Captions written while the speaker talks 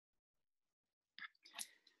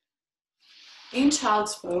In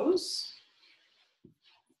child's pose,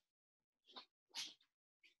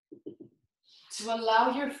 to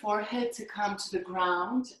allow your forehead to come to the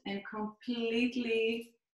ground and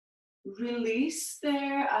completely release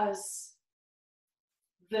there as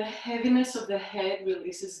the heaviness of the head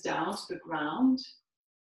releases down to the ground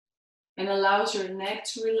and allows your neck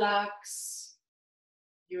to relax,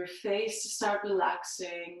 your face to start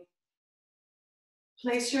relaxing.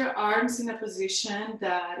 Place your arms in a position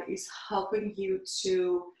that is helping you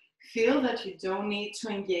to feel that you don't need to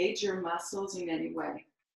engage your muscles in any way.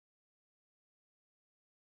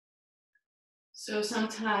 So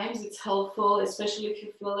sometimes it's helpful, especially if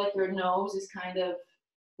you feel like your nose is kind of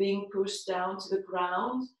being pushed down to the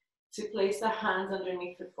ground, to place the hands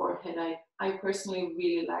underneath the forehead. I personally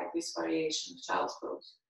really like this variation of child's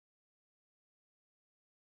pose.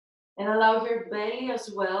 And allow your belly as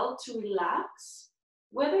well to relax,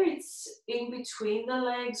 whether it's in between the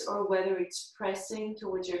legs or whether it's pressing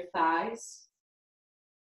towards your thighs.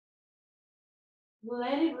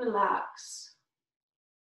 Let it relax.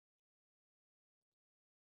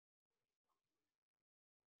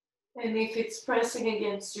 And if it's pressing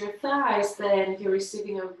against your thighs, then you're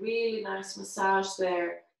receiving a really nice massage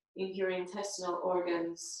there in your intestinal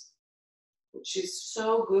organs, which is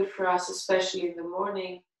so good for us, especially in the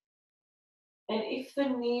morning. And if the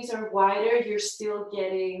knees are wider, you're still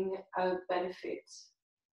getting a benefit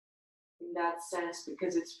in that sense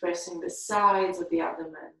because it's pressing the sides of the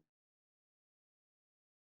abdomen.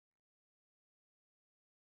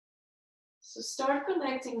 So start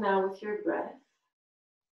connecting now with your breath.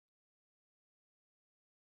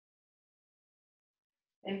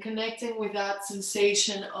 And connecting with that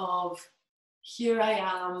sensation of, here I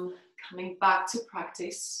am, coming back to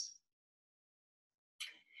practice.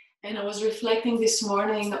 And I was reflecting this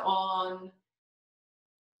morning on,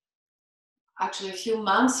 actually a few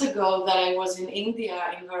months ago, that I was in India,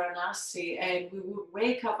 in Varanasi, and we would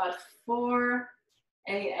wake up at 4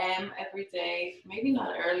 a.m. every day, maybe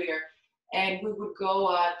not earlier, and we would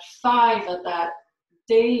go at 5 at that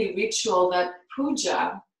daily ritual, that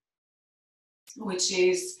puja, which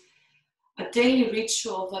is a daily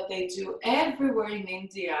ritual that they do everywhere in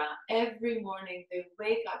India. Every morning they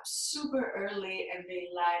wake up super early and they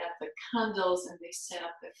light up the candles and they set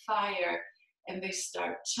up the fire and they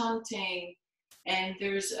start chanting, and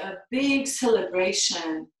there's a big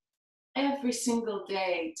celebration every single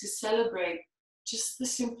day to celebrate just the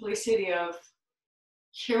simplicity of,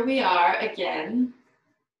 here we are again,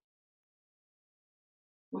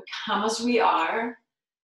 we come as we are,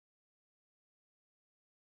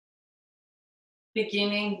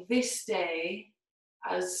 beginning this day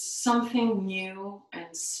as something new and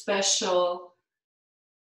special,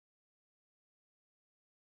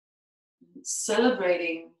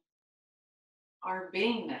 celebrating our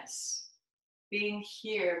beingness, being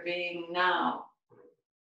here, being now.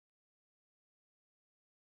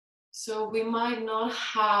 So we might not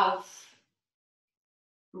have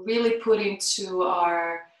really put into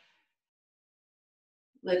our,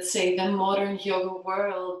 let's say, the modern yoga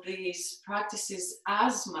world, these practices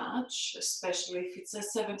as much, especially if it's a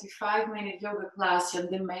 75-minute yoga class and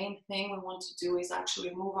the main thing we want to do is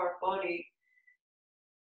actually move our body.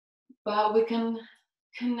 But we can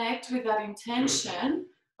connect with that intention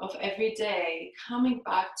of every day coming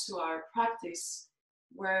back to our practice,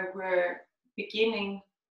 where we're beginning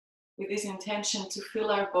with this intention to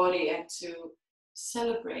feel our body and to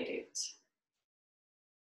celebrate it.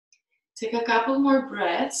 Take a couple more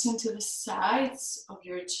breaths into the sides of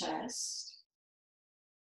your chest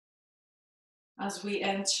as we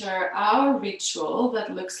enter our ritual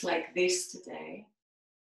that looks like this today.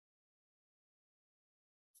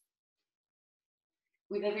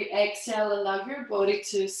 With every exhale, allow your body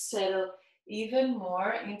to settle even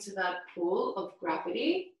more into that pool of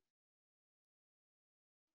gravity.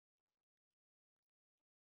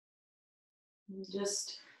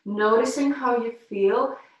 Just noticing how you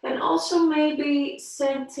feel, and also maybe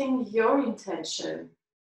setting your intention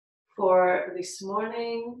for this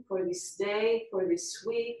morning, for this day, for this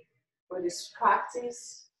week, for this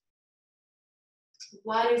practice.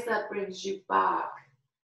 What is that brings you back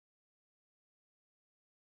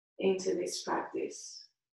into this practice?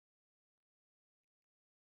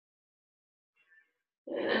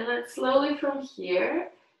 And then slowly from here,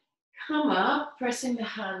 come up, pressing the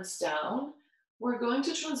hands down. We're going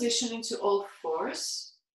to transition into all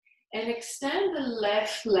fours and extend the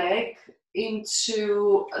left leg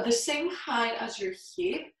into the same height as your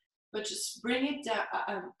hip, but just bring it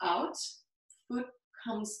down, out. Foot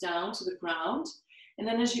comes down to the ground. And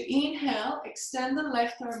then as you inhale, extend the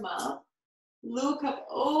left arm up. Look up,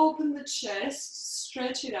 open the chest,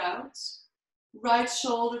 stretch it out. Right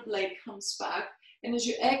shoulder blade comes back. And as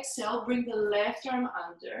you exhale, bring the left arm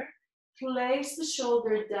under. Place the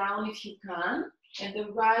shoulder down if you can. And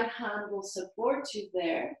the right hand will support you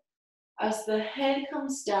there. As the head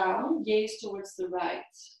comes down, gaze towards the right.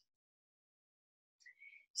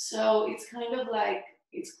 So it's kind of like,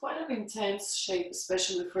 it's quite an intense shape,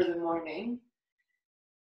 especially for the morning.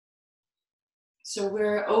 So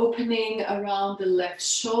we're opening around the left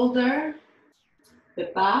shoulder,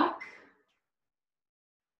 the back.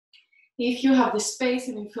 If you have the space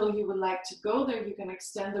and you feel you would like to go there, you can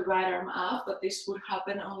extend the right arm up, but this would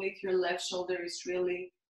happen only if your left shoulder is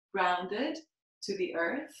really grounded to the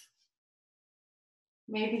earth.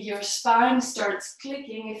 Maybe your spine starts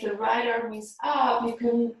clicking. If the right arm is up, you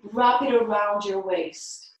can wrap it around your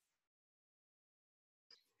waist.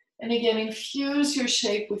 And again, infuse your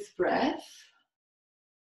shape with breath.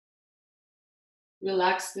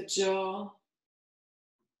 Relax the jaw.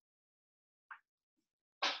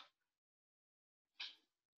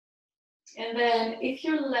 And then if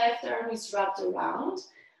your left arm is wrapped around,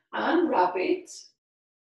 unwrap it.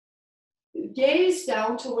 Gaze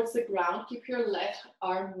down towards the ground, keep your left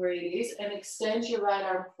arm where it is and extend your right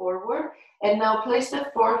arm forward. And now place the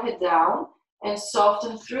forehead down and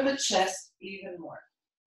soften through the chest even more.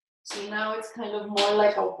 So now it's kind of more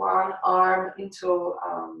like a one arm into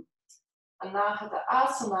Anahata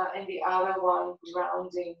Asana and the other one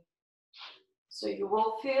grounding. So you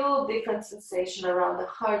will feel different sensation around the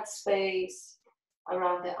heart space,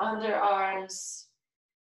 around the underarms.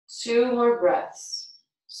 2 more breaths.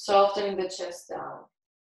 Softening the chest down.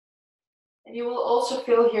 And you will also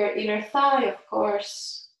feel your inner thigh, of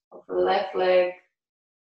course, of the left leg.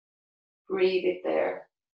 Breathe it there.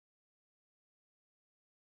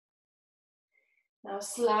 Now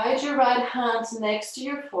slide your right hand next to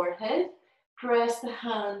your forehead. Press the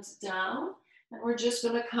hand down, and we're just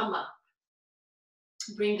going to come up.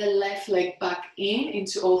 Bring the left leg back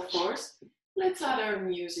into all fours. Let's add our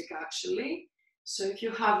music actually. So if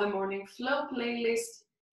you have the Morning Flow playlist,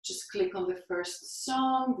 just click on the first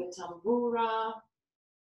song, the tambura.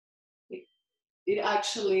 It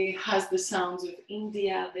actually has the sounds of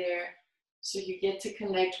India there, so you get to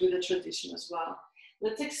connect with the tradition as well.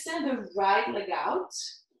 Let's extend the right leg out.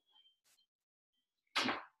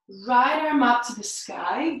 Right arm up to the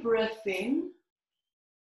sky, breath in.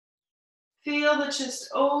 Feel the chest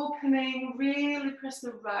opening, really press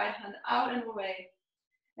the right hand out and away.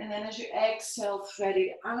 And then as you exhale, thread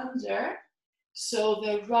it under. So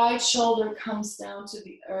the right shoulder comes down to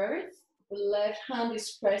the earth. The left hand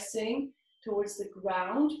is pressing towards the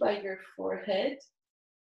ground by your forehead.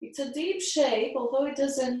 It's a deep shape, although it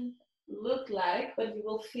doesn't look like, but you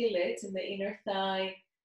will feel it in the inner thigh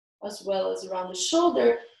as well as around the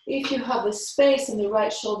shoulder. If you have the space and the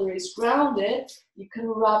right shoulder is grounded, you can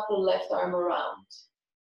wrap the left arm around.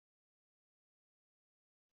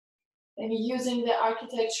 And using the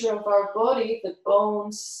architecture of our body, the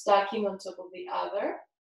bones stacking on top of the other,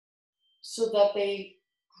 so that they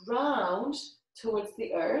ground towards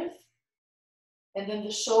the earth, and then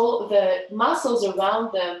the muscles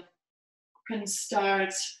around them can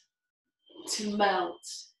start to melt.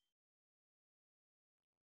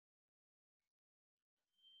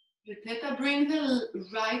 Theta, bring the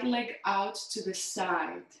right leg out to the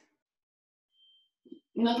side.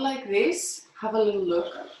 Not like this, have a little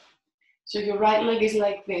look. So your right leg is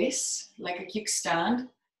like this, like a kickstand,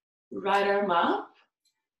 right arm up,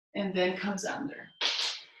 and then comes under.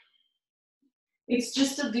 It's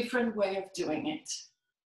just a different way of doing it.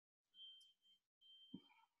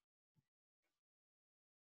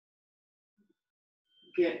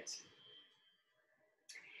 Good.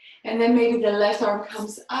 And then maybe the left arm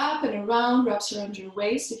comes up and around, wraps around your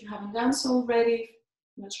waist if you haven't done so already.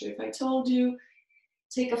 I'm not sure if I told you.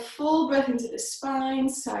 Take a full breath into the spine,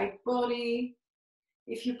 side body.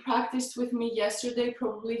 If you practiced with me yesterday,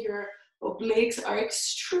 probably your obliques are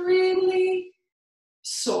extremely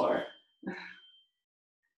sore.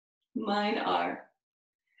 Mine are.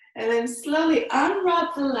 And then slowly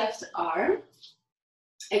unwrap the left arm,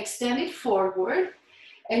 extend it forward,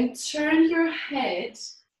 and turn your head,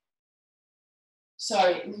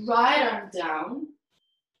 right arm down.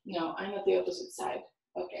 No, I'm at the opposite side.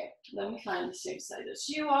 Okay, let me find the same side as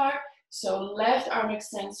you are. So left arm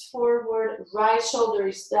extends forward, right shoulder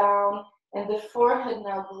is down, and the forehead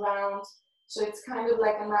now grounds. So it's kind of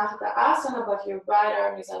like Anahata Asana, but your right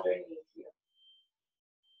arm is underneath you.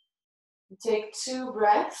 Take 2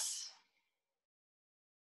 breaths.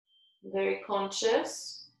 Very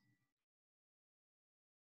conscious.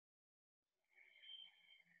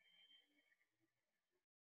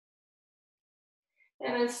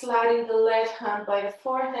 And then sliding the left hand by the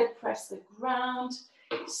forehead, press the ground,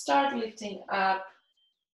 start lifting up,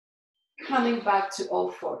 coming back to all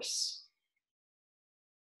fours.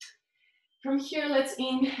 From here, let's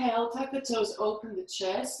inhale, tuck the toes, open the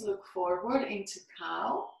chest, look forward into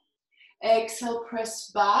cow. Exhale, press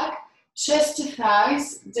back, chest to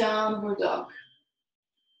thighs, downward dog.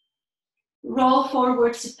 Roll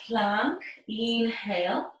forward to plank,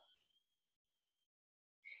 inhale.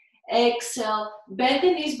 Exhale, bend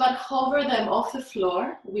the knees but hover them off the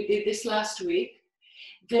floor. We did this last week.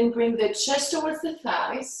 Then bring the chest towards the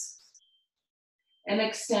thighs and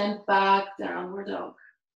extend back, downward dog.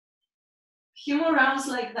 Few more rounds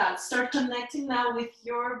like that. Start connecting now with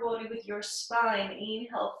your body, with your spine.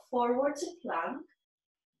 Inhale, forward to plank,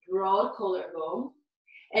 broad collarbone.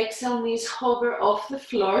 Exhale, knees hover off the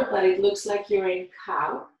floor, but it looks like you're in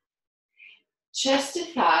cow. Chest to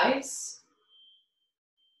thighs.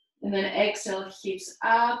 And then exhale, hips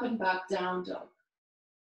up and back, down dog.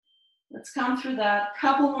 Let's come through that.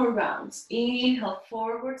 Couple more rounds. Inhale,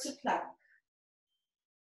 forward to plank.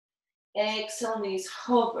 Exhale, knees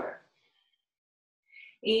hover.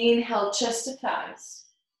 Inhale, chest to thighs.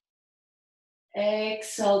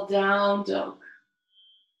 Exhale, down dog.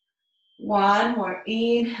 One more.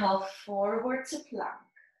 Inhale, forward to plank.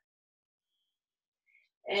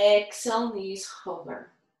 Exhale, knees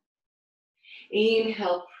hover.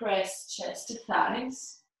 Inhale, press chest to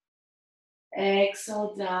thighs.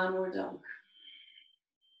 Exhale, downward dog.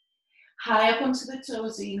 High up onto the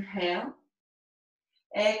toes, inhale.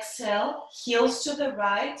 Exhale, heels to the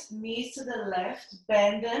right, knees to the left,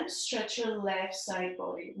 bend them, stretch your left side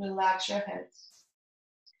body, relax your head.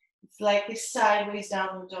 It's like this sideways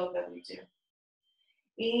downward dog that we do.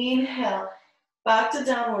 Inhale, back to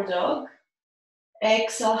downward dog.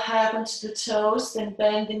 Exhale, high up onto the toes, then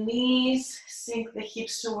bend the knees, sink the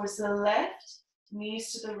hips towards the left,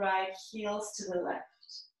 knees to the right, heels to the left.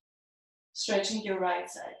 Stretching your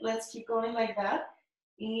right side. Let's keep going like that.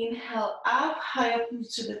 Inhale up, high up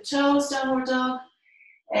to the toes, downward dog.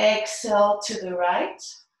 Exhale to the right.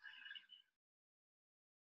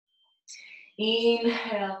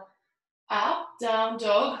 Inhale up, down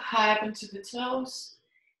dog, high up into the toes.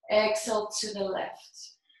 Exhale to the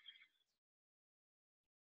left.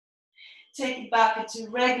 Take it back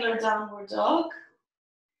into regular downward dog.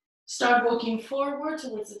 Start walking forward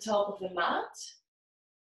towards the top of the mat.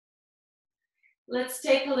 Let's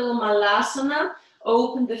take a little malasana.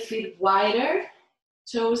 Open the feet wider,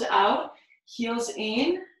 toes out, heels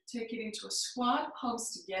in. Take it into a squat,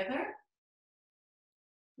 palms together.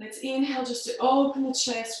 Let's inhale just to open the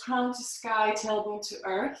chest, crown to sky, tailbone to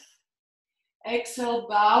earth. Exhale,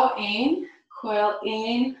 bow in, coil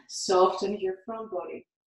in, soften your front body.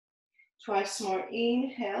 Twice more,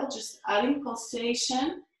 inhale, just adding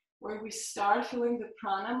pulsation, where we start feeling the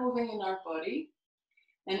prana moving in our body.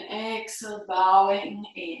 And exhale, bowing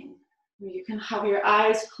in. You can have your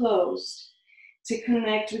eyes closed to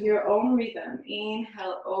connect with your own rhythm.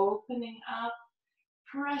 Inhale, opening up,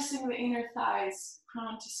 pressing the inner thighs,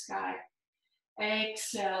 crown to sky.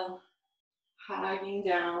 Exhale, hugging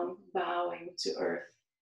down, bowing to earth.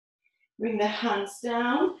 Bring the hands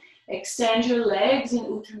down, extend your legs in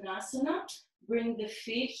Uttanasana. Bring the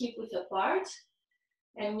feet hip width apart.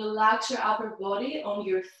 And relax your upper body on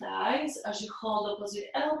your thighs as you hold opposite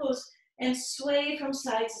elbows and sway from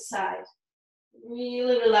side to side.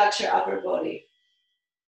 Really relax your upper body.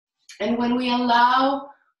 And when we allow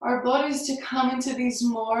our bodies to come into these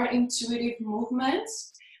more intuitive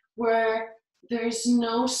movements where there's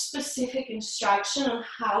no specific instruction on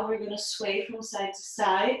how we're going to sway from side to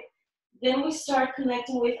side, then we start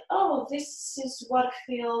connecting with, oh, this is what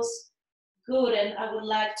feels good and I would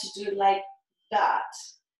like to do like that.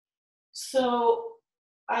 So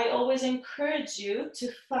I always encourage you to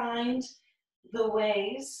find the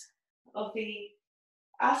ways of the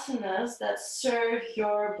asanas that serve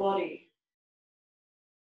your body.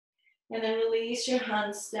 And then release your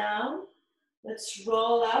hands down. Let's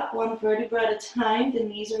roll up one vertebra at a time. The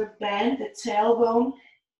knees are bent, the tailbone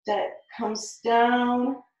that comes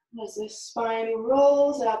down as the spine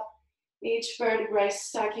rolls up. Each vertebra is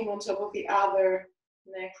stacking on top of the other,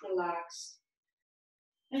 neck relaxed.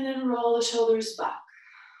 And then roll the shoulders back.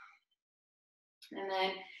 And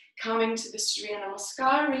then coming to the Surya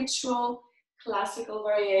Namaskar ritual, classical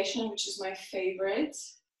variation, which is my favorite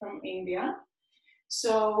from India.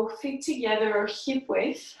 So feet together or hip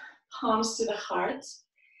width, palms to the heart,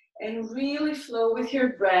 and really flow with your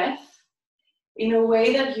breath in a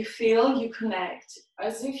way that you feel you connect.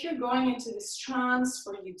 As if you're going into this trance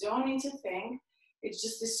where you don't need to think, it's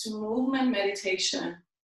just this movement meditation.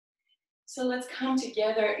 So let's come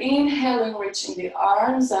together, inhaling, reaching the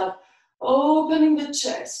arms up, opening the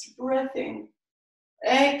chest, breathing.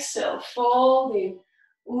 Exhale, folding,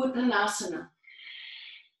 Uttanasana.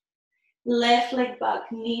 Left leg back,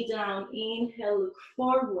 knee down, inhale, look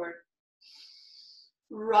forward.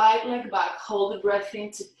 Right leg back, hold the breath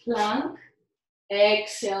into plank.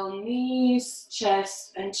 Exhale, knees,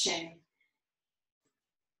 chest, and chin.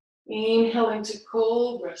 Inhale into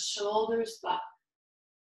cobra, shoulders back.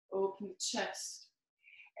 Open the chest.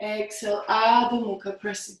 Exhale, Ardha Mukha,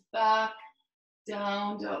 press it back,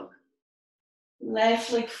 down dog.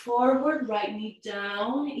 Left leg forward, right knee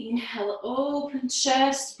down. Inhale, open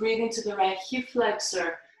chest, breathe into the right hip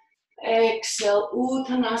flexor. Exhale,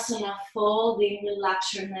 Uttanasana, folding,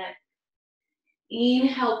 relax your neck.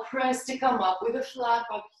 Inhale, press to come up with a flat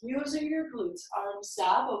back, using your glutes, arms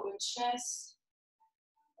up, open chest.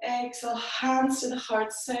 Exhale, hands to the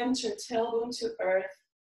heart center, tailbone to earth.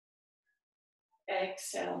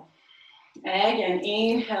 Exhale. Again,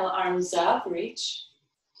 inhale, arms up, reach.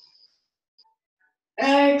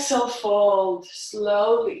 Exhale, fold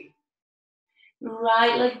slowly.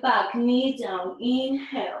 Right leg back, knee down,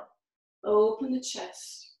 inhale. Open the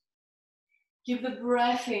chest. Give the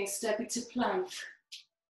breath in, step into plank.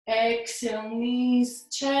 Exhale, knees,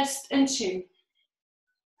 chest, and chin.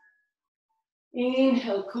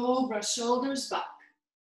 Inhale, cobra, shoulders back.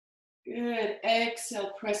 Good.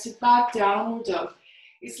 Exhale, press it back, downward dog.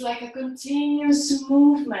 It's like a continuous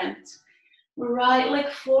movement. Right leg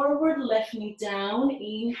forward, left knee down.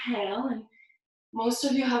 Inhale, and most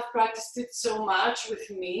of you have practiced it so much with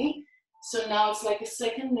me. So now it's like a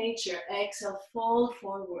second nature. Exhale, fold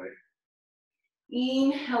forward.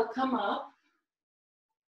 Inhale, come up.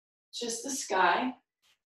 Just the sky.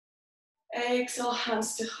 Exhale,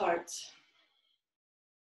 hands to heart.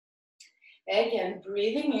 Again,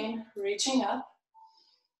 breathing in, reaching up.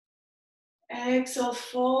 Exhale,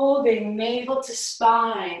 folding, navel to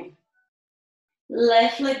spine.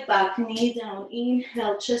 Left leg back, knee down.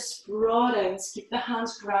 Inhale, chest broadens. Keep the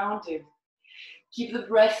hands grounded. Keep the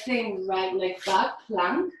breath in, right leg back,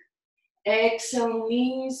 plank. Exhale,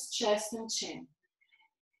 knees, chest, and chin.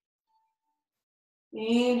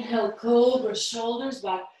 Inhale, cobra, shoulders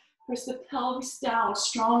back. Press the pelvis down,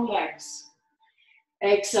 strong legs.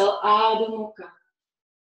 Exhale, Ardha Mukha.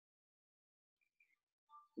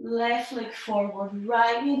 Left leg forward,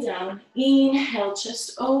 right knee down. Inhale,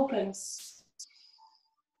 chest opens.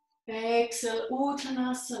 Exhale,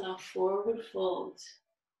 Uttanasana, forward fold.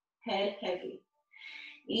 Head heavy.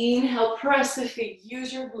 Inhale, press the feet,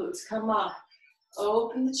 use your glutes, come up.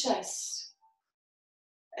 Open the chest.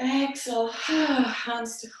 Exhale,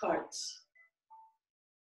 hands to heart.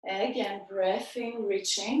 Again, breath in,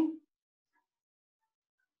 reaching.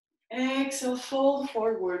 Exhale, fold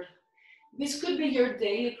forward. This could be your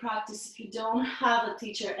daily practice if you don't have a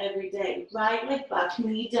teacher every day. Right leg back,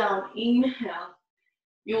 knee down, inhale.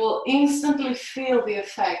 You will instantly feel the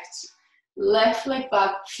effect. Left leg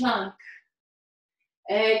back, plank.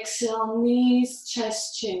 Exhale, knees,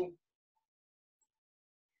 chest, chin.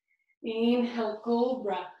 Inhale,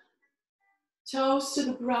 cobra. Toes to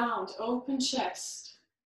the ground, open chest.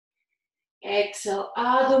 Exhale,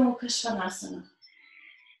 Ardha Mukha Svanasana.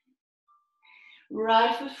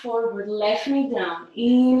 Right foot forward, left knee down.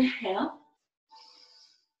 Inhale.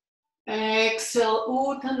 Exhale,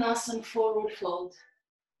 Uttanasana, forward fold.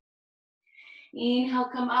 Inhale,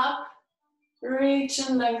 come up. Reach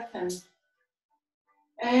and lengthen.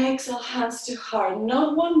 Exhale, hands to heart.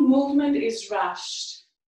 Not one movement is rushed.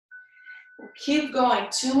 We'll keep going.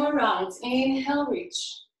 2 more rounds. Inhale,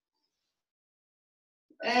 reach.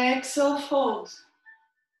 Exhale, fold.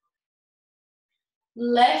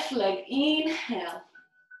 Left leg, inhale.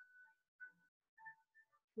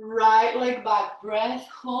 Right leg back, breath,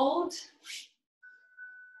 hold.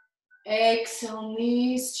 Exhale,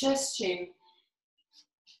 knees, chest, chin.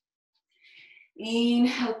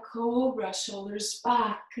 Inhale, cobra, shoulders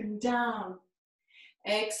back and down.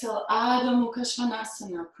 Exhale, Ardha Mukha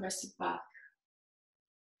Svanasana, press it back.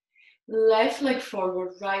 Left leg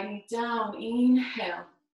forward, right knee down, inhale.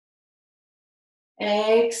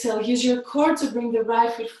 Exhale, use your core to bring the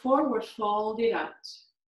right foot forward, fold it out.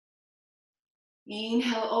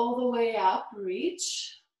 Inhale all the way up,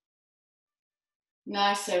 reach.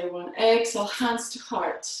 Nice, everyone. Exhale, hands to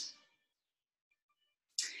heart.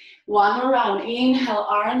 1 more round. Inhale,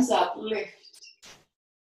 arms up, lift.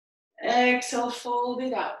 Exhale, fold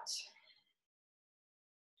it out.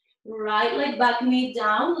 Right leg back, knee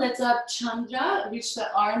down. Let's up Chandra. Reach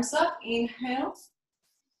the arms up. Inhale.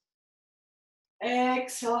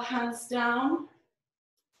 Exhale, hands down.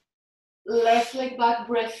 Left leg back,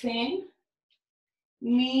 breath in.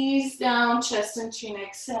 Knees down, chest and chin,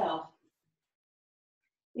 exhale.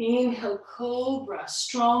 Inhale, cobra,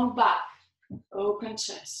 strong back, open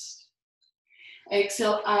chest.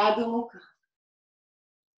 Exhale, Adho Mukha.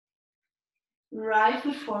 Right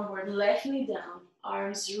foot forward, left knee down,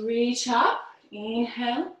 arms reach up,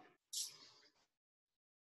 inhale.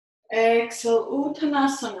 Exhale,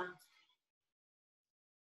 Uttanasana.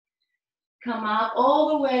 Come up all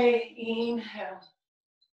the way, inhale.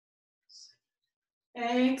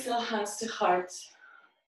 Exhale, hands to heart.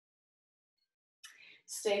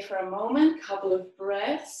 Stay for a moment, couple of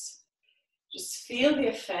breaths. Just feel the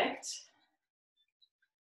effect.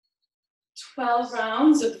 12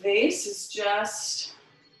 rounds of this is just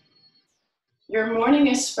your morning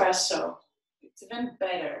espresso. It's even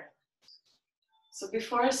better. So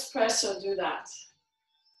before espresso, do that.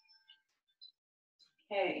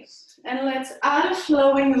 Okay, and let's add a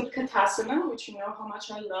flowing Utkatasana, which you know how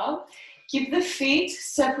much I love. Keep the feet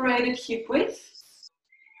separated hip width.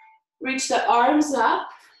 Reach the arms up.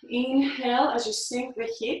 Inhale as you sink the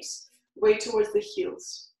hips, weight towards the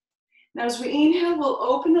heels. Now as we inhale, we'll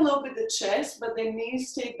open a little bit the chest, but the knees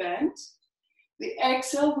stay bent. The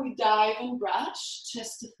exhale, we dive and brush,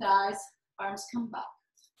 chest to thighs, arms come back.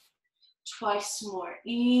 Twice more.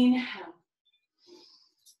 Inhale.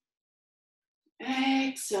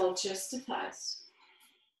 Exhale, chest to thighs.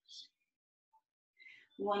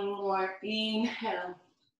 One more. Inhale.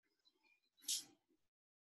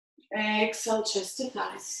 Exhale, chest to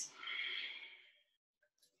thighs.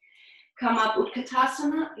 Come up,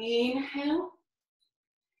 Utkatasana. Inhale.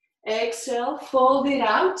 Exhale, fold it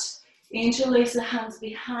out. Interlace the hands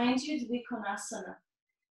behind you, Dvikonasana.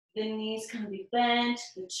 The knees can be bent,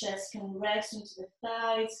 the chest can rest into the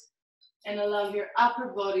thighs, and allow your upper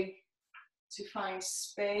body to find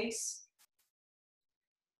space.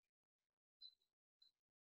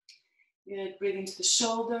 Good, breathe into the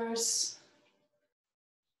shoulders.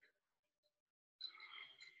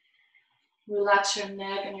 Relax your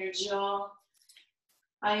neck and your jaw.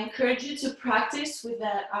 I encourage you to practice with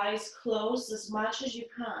the eyes closed as much as you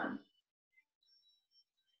can.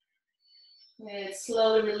 And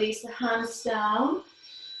slowly release the hands down.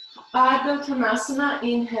 Ardha Uttanasana,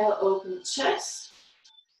 inhale, open chest.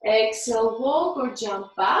 Exhale, walk or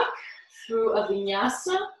jump back through a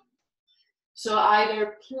Vinyasa. So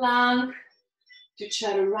either plank to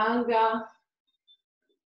chaturanga,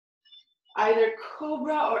 either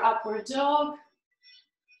cobra or upward dog,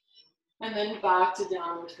 and then back to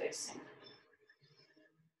downward facing.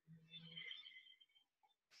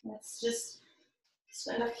 Let's just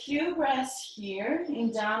spend a few breaths here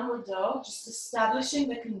in downward dog, just establishing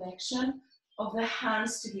the connection of the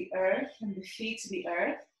hands to the earth and the feet to the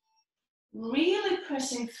earth. Really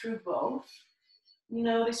pressing through both.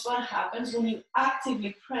 Notice what happens when you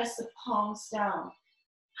actively press the palms down.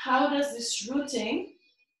 How does this rooting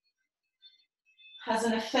has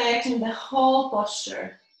an effect in the whole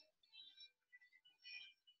posture?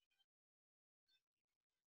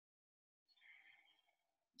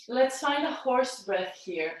 Let's find a horse breath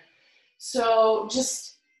here. So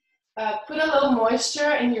just put a little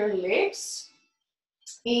moisture in your lips.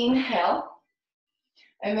 Inhale.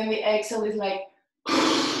 And then the exhale is like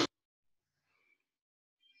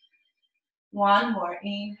one more.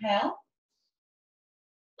 Inhale.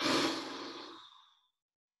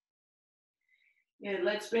 Good.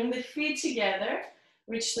 Let's bring the feet together.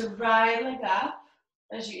 Reach the right leg up.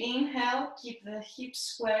 As you inhale, keep the hips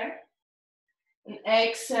square. And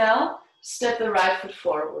exhale, step the right foot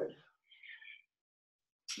forward.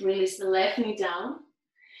 Release the left knee down.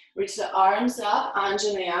 Reach the arms up,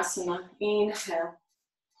 Anjaneyasana. Inhale.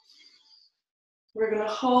 We're going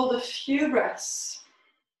to hold a few breaths.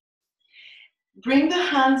 Bring the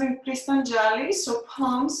hands in Kristanjali, so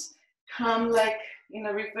palms come like in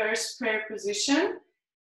a reverse prayer position.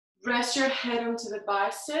 Rest your head onto the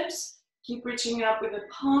biceps. Keep reaching up with the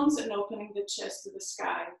palms and opening the chest to the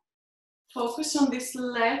sky. Focus on this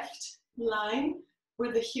left line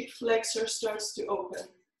where the hip flexor starts to open.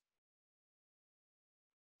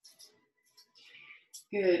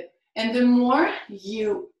 Good. And the more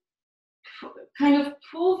you kind of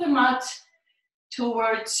pull the mat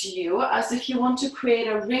towards you, as if you want to create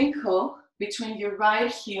a wrinkle between your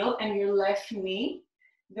right heel and your left knee,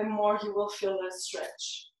 the more you will feel that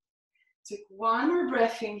stretch. Take one more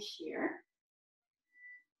breath in here.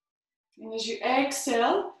 And as you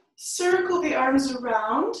exhale, circle the arms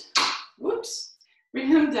around. Whoops. Bring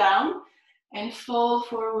them down and fold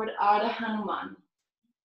forward, Ardha Hanuman,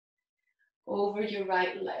 over your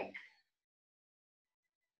right leg.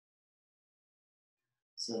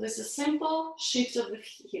 So this is a simple shift of the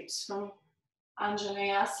hips from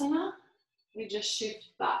Anjaneyasana We just shift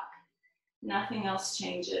back. Nothing else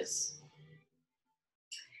changes.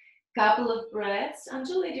 Couple of breaths.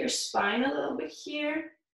 Undulate your spine a little bit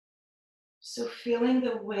here. So feeling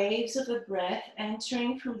the waves of the breath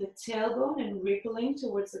entering from the tailbone and rippling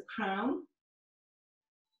towards the crown.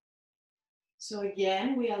 So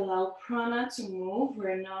again, we allow prana to move.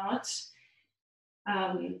 We're not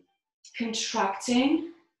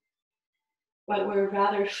contracting, but we're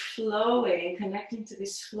rather flowing, connecting to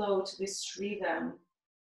this flow, to this rhythm.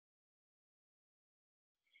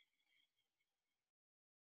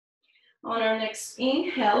 On our next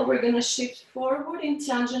inhale, we're going to shift forward in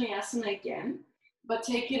chandrasana again, but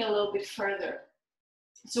take it a little bit further.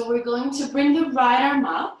 So we're going to bring the right arm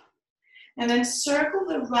up and then circle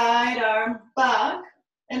the right arm back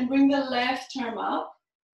and bring the left arm up.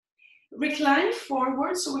 Recline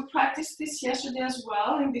forward. So we practiced this yesterday as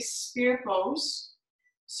well in this spear pose.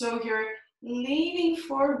 So you're leaning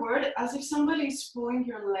forward as if somebody is pulling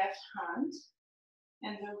your left hand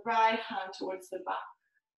and the right hand towards the back.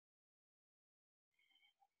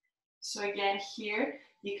 So again, here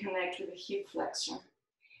you connect with the hip flexor.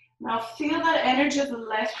 Now feel that energy of the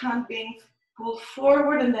left hand being pulled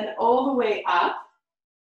forward and then all the way up.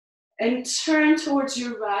 And turn towards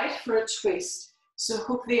your right for a twist. So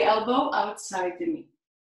hook the elbow outside the knee.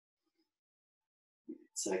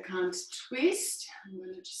 So I can't twist. I'm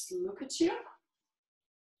going to just look at you.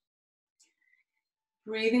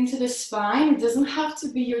 Breathe into the spine. It doesn't have to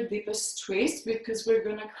be your deepest twist because we're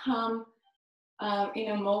going to come in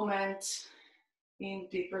a moment in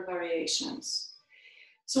deeper variations.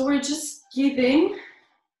 So we're just giving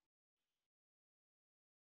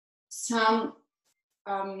some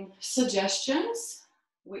suggestions.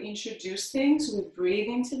 We introduce things, we breathe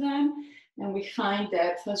into them, and we find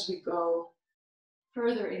depth as we go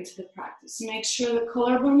further into the practice. Make sure the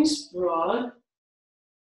collarbone is broad.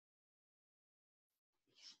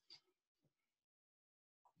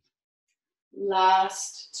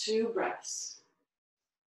 Last 2 breaths.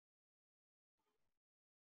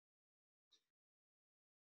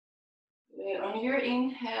 On your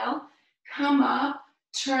inhale, come up,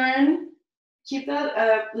 turn, keep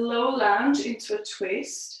that low lunge into a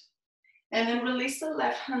twist, and then release the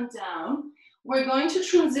left hand down. We're going to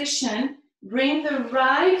transition, bring the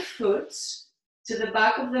right foot to the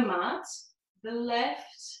back of the mat. The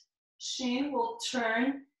left shin will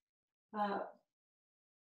turn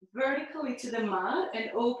vertically to the mat and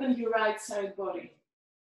open your right side body.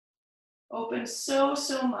 Open so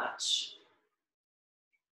much.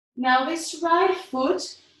 Now this right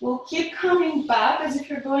foot will keep coming back as if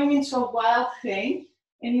you're going into a wild thing,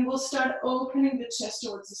 and you will start opening the chest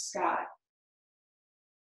towards the sky.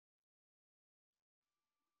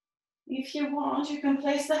 If you want, you can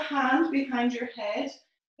place the hand behind your head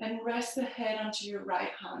and rest the head onto your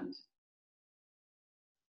right hand.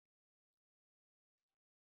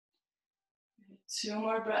 Two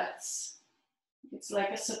more breaths. It's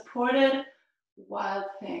like a supported wild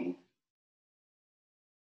thing.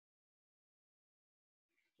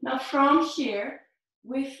 Now from here,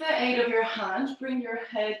 with the aid of your hand, bring your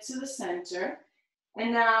head to the center.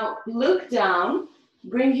 And now look down,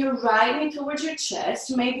 bring your right knee towards your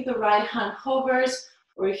chest. Maybe the right hand hovers,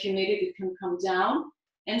 or if you need it, it can come down.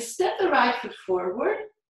 And step the right foot forward.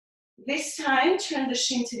 This time, turn the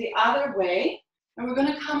shin to the other way. And we're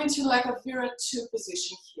gonna come into like a Vira 2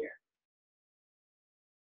 position here.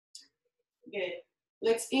 Good.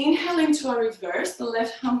 Let's inhale into a reverse. The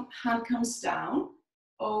left hand comes down.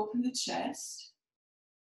 Open the chest.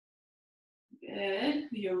 Good.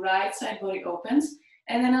 Your right side body opens.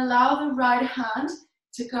 And then allow the right hand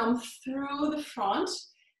to come through the front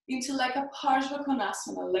into like a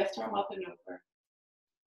Parsvakonasana, left arm up and over.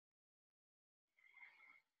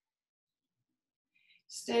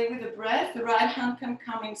 Stay with the breath. The right hand can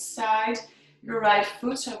come inside your right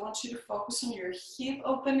foot. So I want you to focus on your hip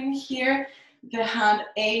opening here. The hand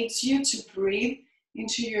aids you to breathe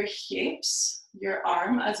into your hips, your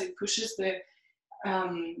arm, as it pushes the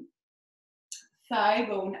thigh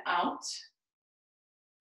bone out.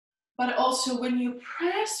 But also when you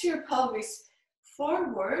press your pelvis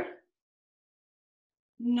forward,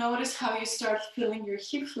 notice how you start feeling your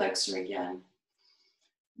hip flexor again.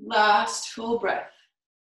 Last full breath.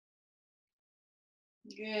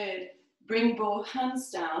 Good. Bring both hands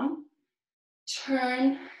down.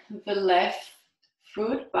 Turn the left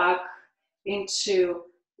foot back into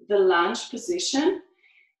the lunge position.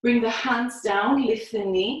 Bring the hands down, lift the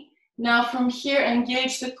knee. Now from here,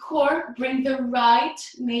 engage the core. Bring the right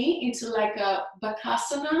knee into like a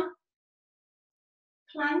Bakasana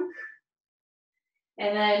plank.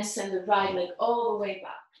 And then send the right leg all the way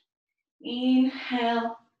back.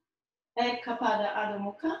 Inhale Ekapada Adho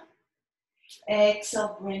Mukha.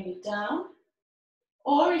 Exhale, bring it down.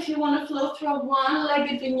 Or if you want to flow through a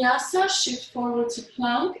one-legged vinyasa, shift forward to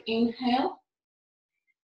plank. Inhale.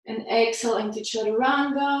 And exhale into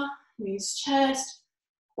chaturanga, knees chest,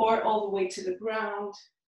 or all the way to the ground.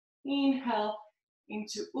 Inhale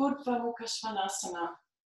into Urdhva Mukha Svanasana.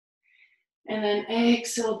 And then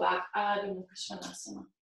exhale back, Adho Mukha Svanasana.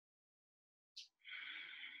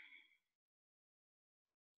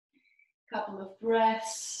 Couple of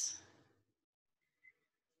breaths.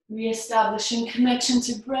 Re-establishing connection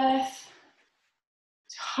to breath,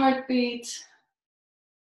 to heartbeat.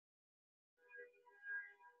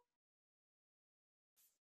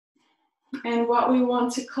 And what we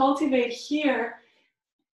want to cultivate here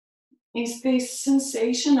is this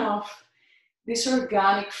sensation of this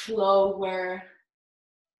organic flow where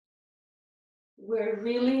we're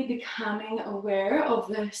really becoming aware of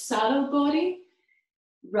the subtle body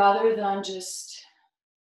rather than just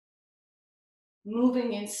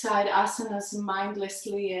moving inside asanas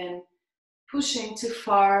mindlessly and pushing too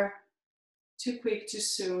far, too quick, too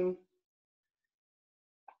soon.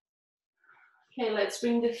 Okay, let's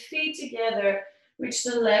bring the feet together. Reach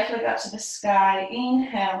the left leg up to the sky.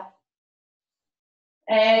 Inhale.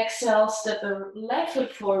 Exhale, step the left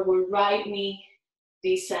foot forward, right knee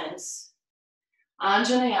descends.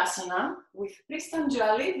 Anjaneyasana with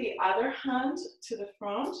Pristanjali, the other hand to the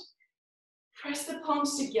front. Press the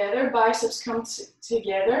palms together, biceps come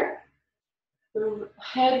together. The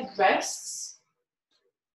head rests.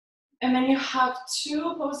 And then you have two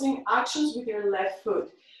opposing actions with your left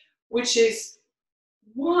foot, which is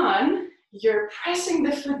one, you're pressing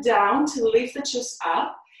the foot down to lift the chest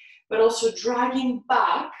up, but also dragging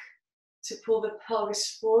back to pull the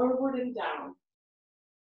pelvis forward and down.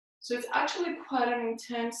 So it's actually quite an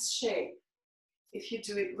intense shape if you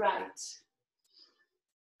do it right.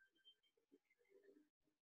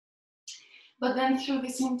 But then through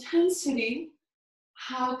this intensity,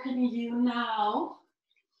 how can you now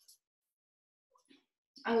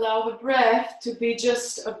allow the breath to be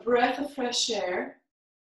just a breath of fresh air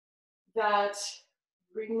that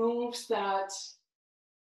removes that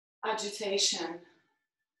agitation.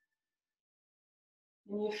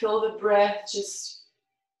 And you feel the breath just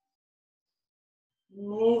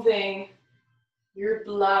moving your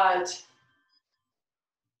blood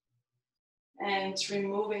and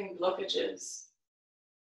removing blockages.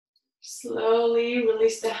 Slowly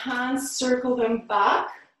release the hands, circle them back,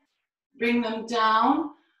 bring them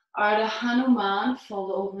down. Ardha Hanuman,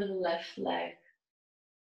 fold over the left leg.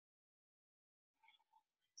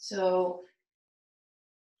 So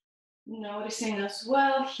noticing as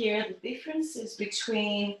well here the differences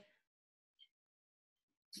between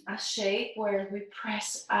a shape where we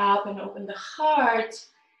press up and open the heart,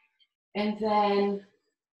 and then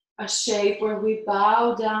a shape where we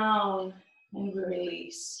bow down and we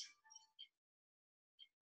release.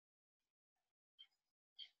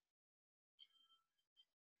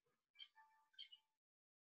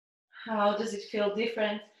 How does it feel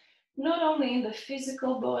different? Not only in the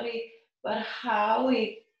physical body, but how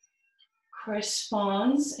it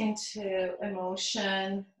corresponds into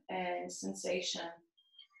emotion and sensation.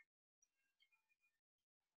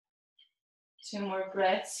 2 more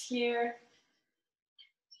breaths here.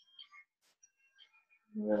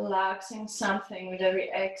 Relaxing something with every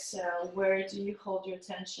exhale. Where do you hold your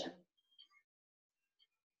tension?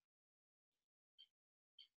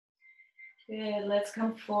 Good, let's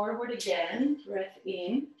come forward again. Breath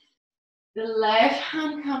in. The left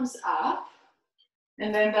hand comes up,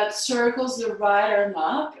 and then that circles the right arm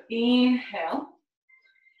up. Inhale.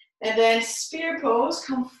 And then spear pose,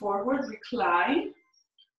 come forward, recline.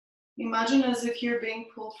 Imagine as if you're being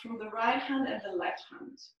pulled from the right hand and the left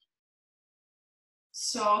hand.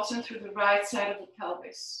 Soften through the right side of the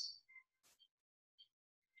pelvis.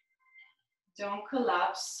 Don't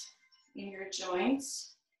collapse in your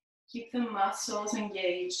joints. Keep the muscles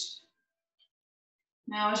engaged.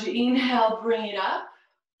 Now as you inhale, bring it up.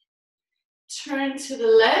 Turn to the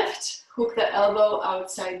left, hook the elbow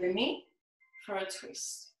outside the knee for a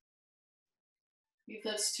twist. If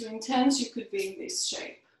that's too intense, you could be in this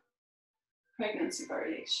shape. Pregnancy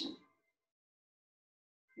variation.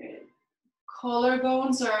 Good.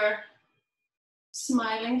 Collarbones are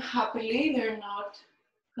smiling happily. They're not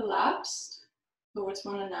collapsed towards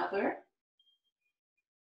one another.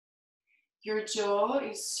 Your jaw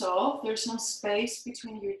is soft. There's some space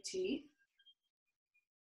between your teeth.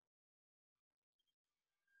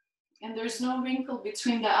 And there's no wrinkle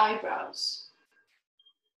between the eyebrows.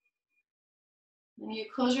 And you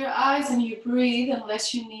close your eyes and you breathe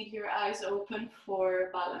unless you need your eyes open for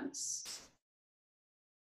balance.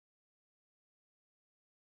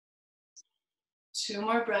 2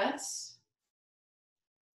 more breaths.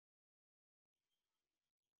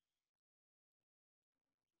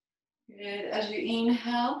 Good. As you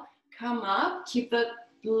inhale, come up, keep that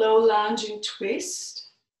low lunging twist.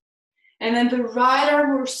 And then the right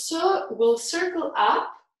arm will circle up,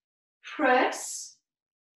 press,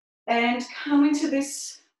 and come into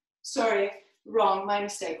this, sorry, wrong, my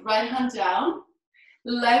mistake. Right hand down,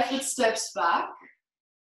 left foot steps back,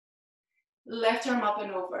 left arm up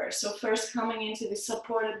and over. So first coming into the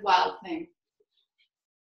supported wild thing.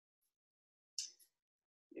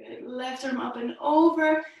 Good. Left arm up and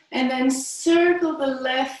over, and then circle the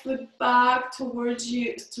left foot back towards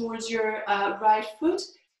your right foot.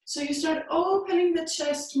 So you start opening the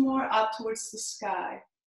chest more up towards the sky.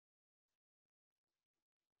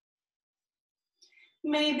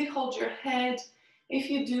 Maybe hold your head. If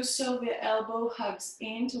you do so, the elbow hugs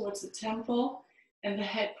in towards the temple and the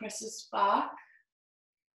head presses back.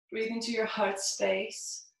 Breathe into your heart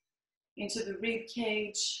space, into the rib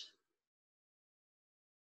cage.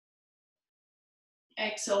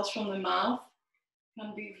 Exhales from the mouth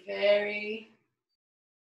can be very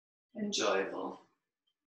enjoyable.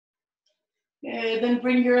 Then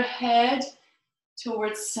bring your head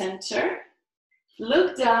towards center.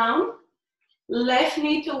 Look down, left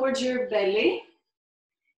knee towards your belly.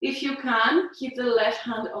 If you can, keep the left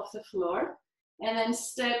hand off the floor and then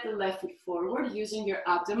step the left foot forward using your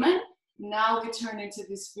abdomen. Now we turn into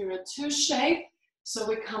this Feautres shape. So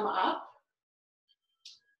we come up.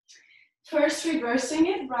 First reversing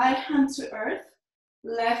it, right hand to earth,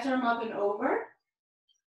 left arm up and over.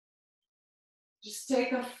 Just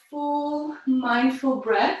take a full mindful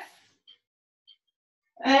breath.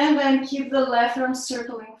 And then keep the left arm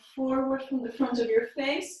circling forward from the front of your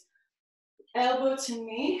face. Elbow to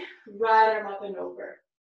knee, right arm up and over.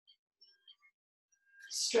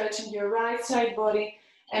 Stretching your right side body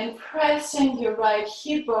and pressing your right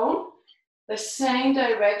hip bone the same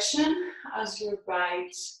direction as your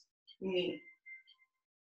right knee.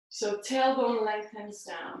 So tailbone lengthens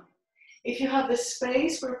down. If you have the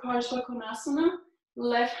space for Parsvakonasana,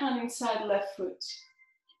 left hand inside left foot.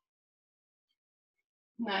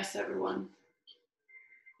 Nice, everyone.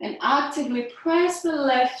 And actively press the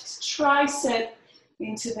left tricep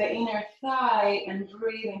into the inner thigh and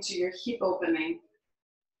breathe into your hip opening.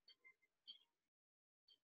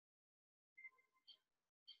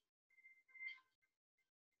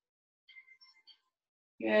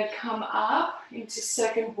 Good, come up into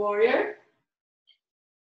second warrior.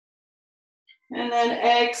 And then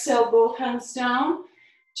exhale, both hands down,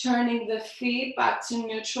 turning the feet back to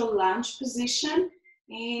neutral lunge position.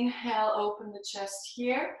 Inhale, open the chest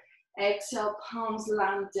here. Exhale, palms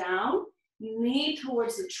land down. Knee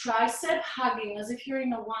towards the tricep, hugging as if you're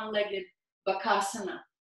in a one-legged Bakasana.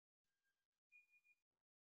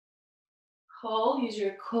 Hold, use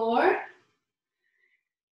your core.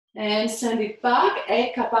 And send it back,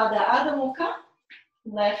 Ekapada Adho Mukha,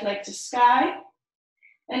 left leg to sky.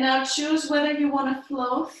 And now choose whether you want to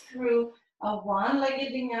flow through a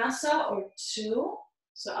one-legged vinyasa or two.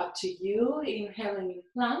 So up to you, inhaling in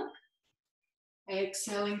plank.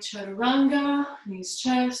 Exhaling chaturanga, knees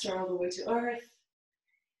chest or all the way to earth.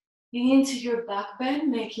 Into your back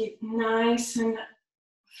bend, make it nice and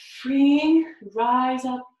freeing. Rise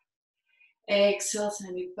up, exhale,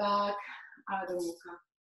 send it back, Adho Mukha.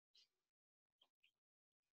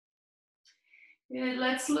 Good.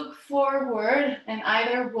 Let's look forward and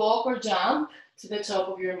either walk or jump to the top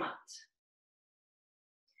of your mat.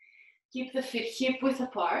 Keep the feet hip width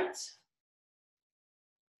apart.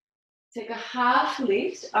 Take a half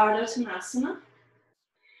lift, Ardha Uttanasana.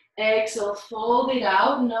 Exhale, fold it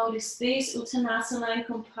out. Notice this Uttanasana in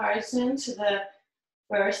comparison to the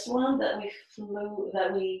first one that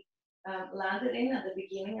we landed in at the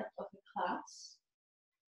beginning of the class.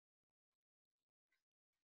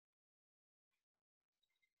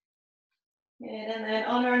 Good. And then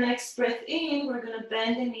on our next breath in, we're going to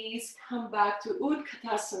bend the knees, come back to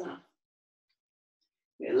Utkatasana.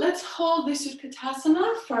 Good. Let's hold this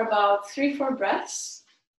Utkatasana for about 3-4 breaths.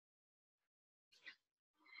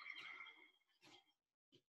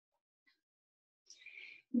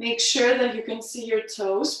 Make sure that you can see your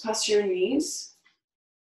toes past your knees.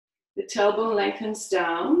 The tailbone lengthens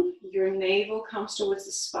down. Your navel comes towards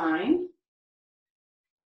the spine.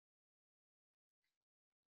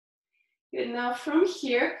 Good. Now from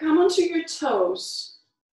here, come onto your toes.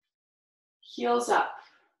 Heels up.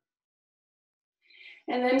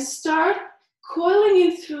 And then start coiling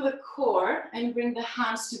in through the core and bring the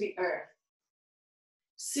hands to the earth.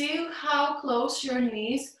 See how close your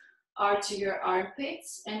knees are to your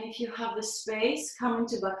armpits. And if you have the space, come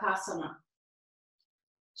into Bakasana.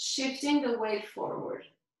 shifting the weight forward.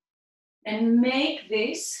 And make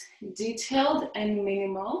this detailed and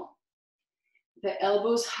minimal. The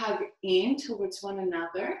elbows hug in towards one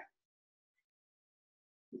another.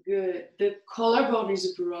 Good. The collarbone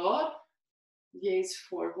is broad. Gaze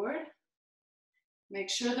forward. Make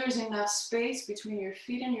sure there's enough space between your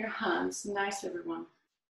feet and your hands. Nice, everyone.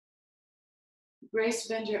 Brace,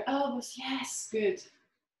 bend your elbows. Yes, good.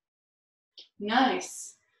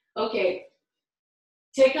 Nice. Okay.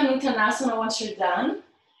 Take an Uttanasana once you're done.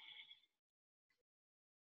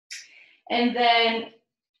 And then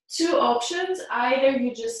two options. Either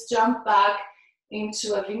you just jump back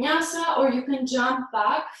into a Vinyasa, or you can jump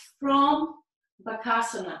back from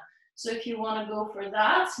Bakasana. So if you want to go for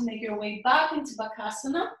that, make your way back into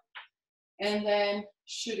Bakasana and then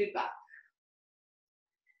shoot it back.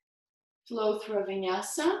 Flow through a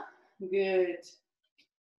Vinyasa. Good.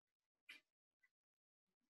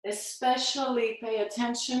 Especially pay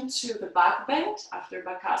attention to the back bend after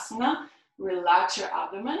Bakasana. Relax your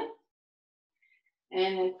abdomen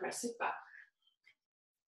and then press it back.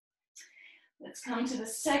 Let's come to the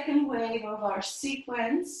second wave of our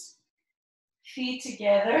sequence. Feet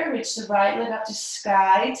together, reach the right leg up to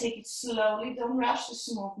sky. Take it slowly, don't rush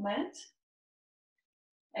this movement.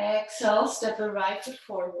 Exhale, step the right foot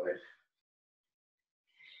forward.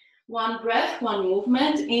 One breath, one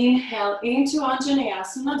movement. Inhale into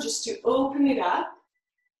Anjaneyasana just to open it up.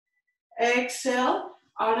 Exhale,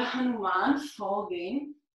 Ardha Hanuman, fold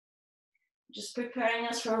in. Just preparing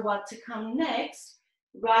us for what to come next.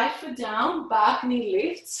 Right foot down, back knee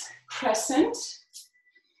lifts, crescent.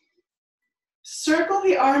 Circle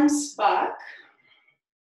the arms back.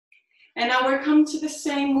 And now we're coming to the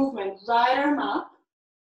same movement. Right arm up,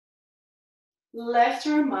 left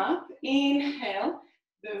arm up. Inhale,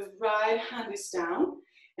 the right hand is down.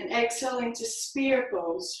 And exhale into spear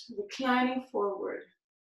pose, reclining forward.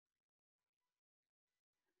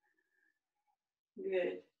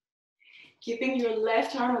 Good. Keeping your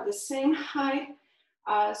left arm at the same height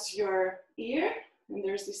as your ear. And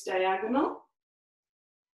there's this diagonal.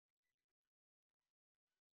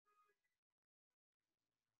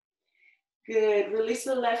 Good. Release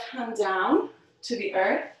the left hand down to the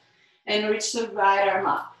earth and reach the right arm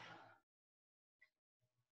up.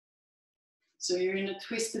 So you're in a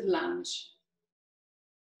twisted lunge.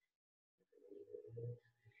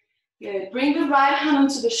 Good. Bring the right hand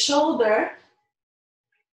onto the shoulder.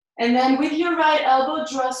 And then with your right elbow,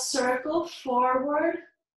 draw a circle forward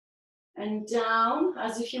and down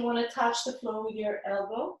as if you want to touch the floor with your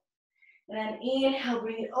elbow. And then inhale,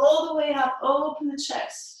 bring it all the way up, open the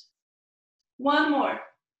chest. One more.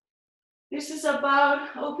 This is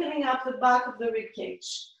about opening up the back of the rib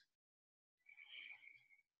cage.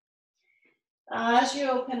 As you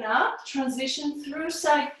open up, transition through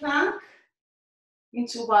side plank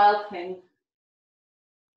into wild thing.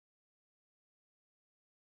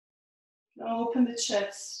 Open the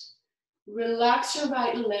chest. Relax your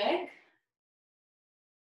right leg.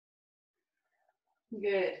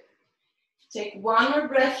 Good. Take one more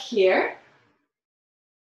breath here.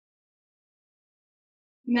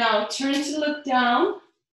 Now turn to look down.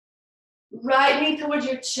 Right knee towards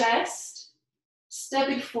your chest. Step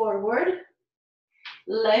it forward.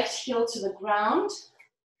 Left heel to the ground.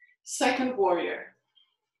 Second warrior.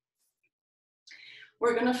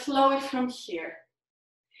 We're going to flow it from here.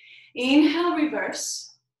 Inhale,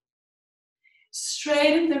 reverse.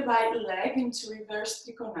 Straighten the right leg into reverse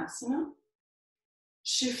Trikonasana.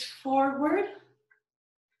 Shift forward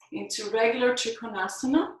into regular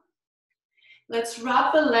Trikonasana. Let's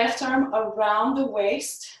wrap the left arm around the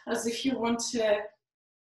waist as if you want to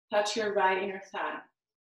touch your right inner thigh.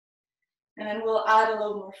 And then we'll add a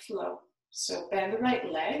little more flow. So bend the right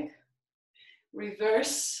leg,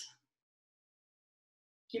 reverse,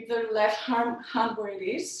 keep the left hand where it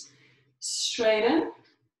is, straighten,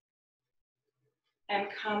 and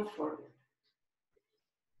come forward.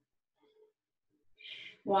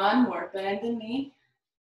 One more, bend the knee.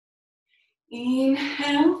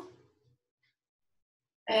 Inhale,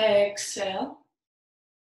 exhale,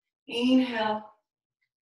 inhale,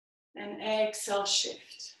 and exhale,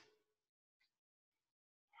 shift.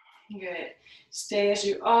 Good. Stay as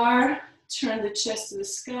you are. Turn the chest to the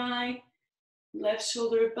sky. Left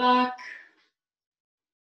shoulder back.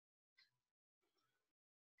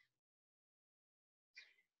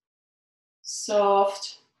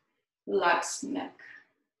 Soft, relaxed neck.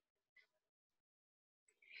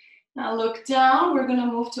 Now look down. We're going to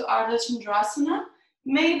move to Ardha Chandrasana.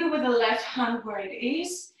 Maybe with the left hand where it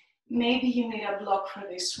is. Maybe you need a block for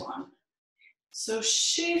this one. So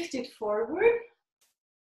shift it forward.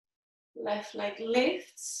 Left leg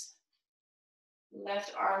lifts.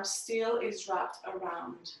 Left arm still is wrapped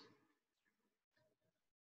around.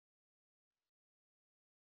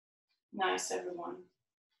 Nice, everyone.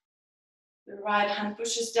 The right hand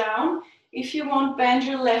pushes down. If you want, bend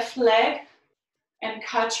your left leg and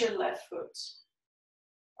cut your left foot.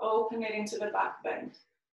 Open it into the back bend.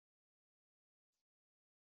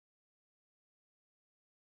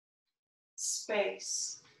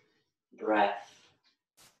 Space, breath.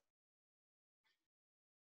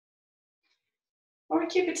 Or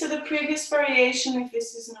keep it to the previous variation if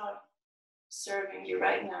this is not serving you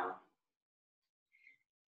right now.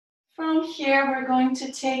 From here, we're going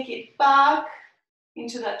to take it back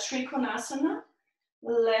into that trikonasana.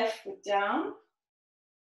 Left foot down.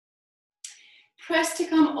 Press to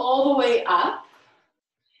come all the way up.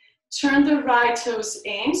 Turn the right toes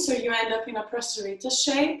in so you end up in a prasarita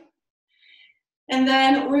shape. And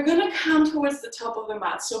then we're gonna come towards the top of the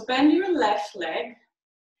mat. So bend your left leg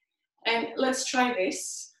and let's try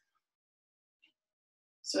this.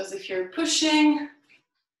 So as if you're pushing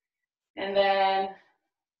and then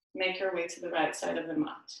make your way to the right side of the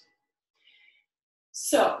mat.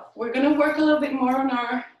 So we're gonna work a little bit more on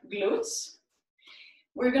our glutes.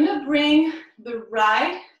 We're gonna bring the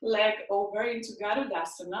right leg over into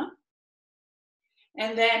Garudasana.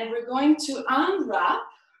 And then we're going to unwrap.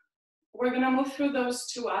 We're gonna move through those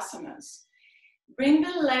two asanas. Bring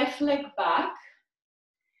the left leg back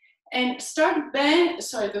and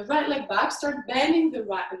the right leg back, start bending the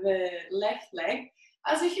left leg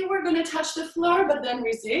as if you were gonna touch the floor, but then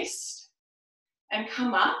resist and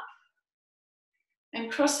come up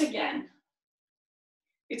and cross again.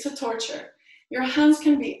 It's a torture. Your hands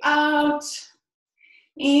can be out.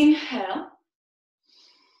 Inhale.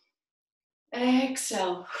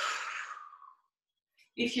 Exhale.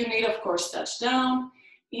 If you need, of course, touch down.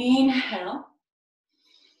 Inhale.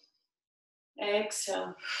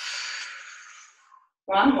 Exhale.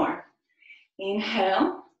 One more.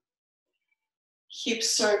 Inhale. Hip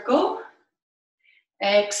circle.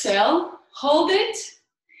 Exhale. Hold it.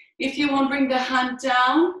 If you want, bring the hand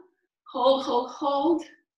down. Hold, hold, hold.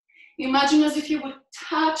 Imagine as if you would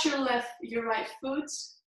touch your right foot.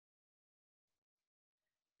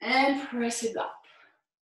 And press it up.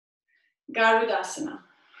 Garudasana.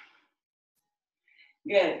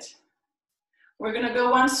 Good. We're gonna go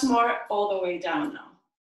once more all the way down now.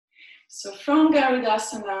 So from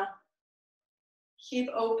Garudasana, hip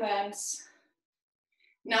opens.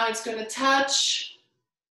 Now it's gonna touch.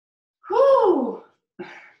 Whoo!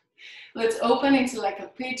 Let's open into like a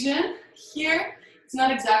pigeon. Here, it's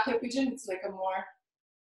not exactly a pigeon, it's like a more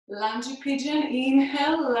lungy pigeon.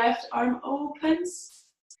 Inhale, left arm opens.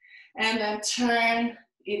 And then turn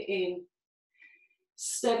it in.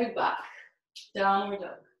 Step it back. Downward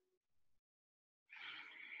dog.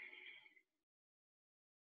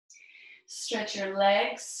 Stretch your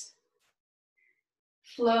legs.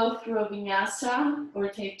 Flow through a vinyasa or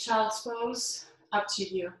take child's pose. Up to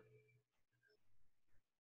you.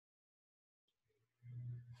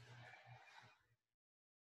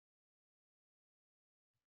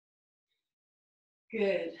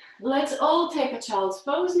 Good. Let's all take a child's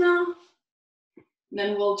pose now.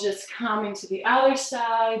 Then we'll just come into the other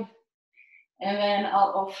side. And then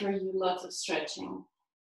I'll offer you lots of stretching.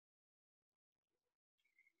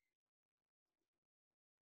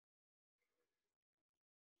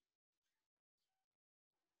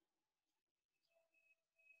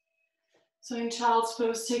 So in child's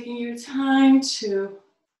pose, taking your time to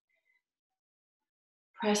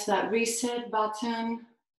press that reset button.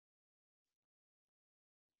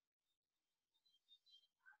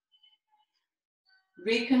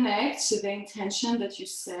 Reconnect to the intention that you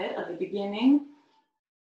set at the beginning.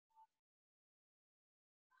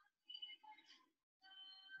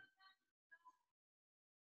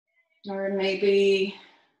 Or maybe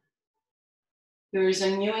there's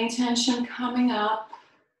a new intention coming up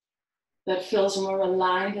that feels more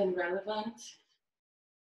aligned and relevant.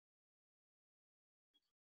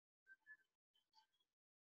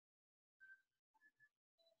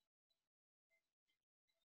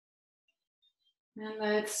 And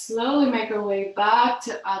let's slowly make our way back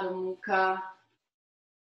to Adho Mukha.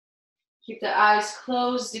 Keep the eyes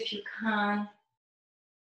closed if you can.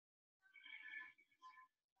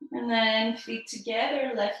 And then feet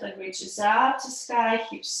together, left leg reaches out to sky,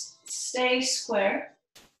 hips stay square.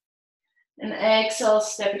 And exhale,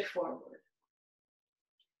 step it forward.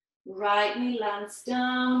 Right knee lands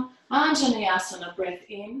down, Anjaneyasana, breath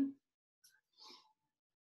in.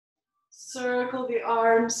 Circle the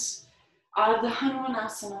arms, Ardha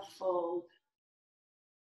Hanumanasana, fold.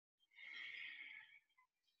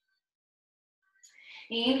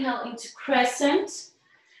 Inhale into crescent,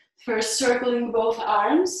 First, circling both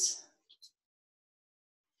arms.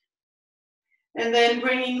 And then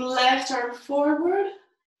bringing left arm forward,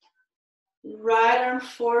 right arm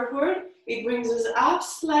forward. It brings us up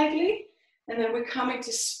slightly, and then we come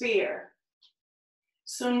into spear.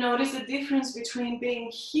 So notice the difference between being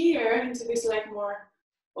here into this like more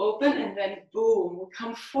open, and then boom, we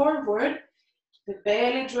come forward, the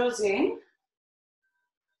belly draws in.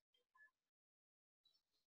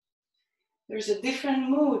 There's a different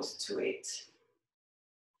mood to it.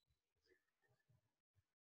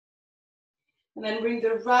 And then bring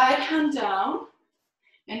the right hand down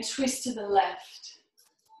and twist to the left.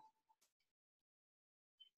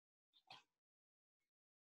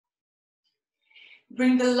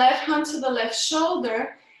 Bring the left hand to the left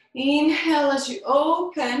shoulder. Inhale as you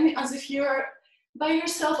open, as if you're by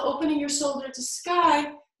yourself, opening your shoulder to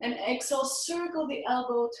sky. And exhale, circle the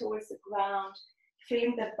elbow towards the ground,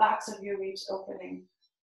 feeling the backs of your ribs opening.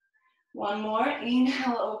 One more.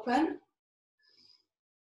 Inhale, open.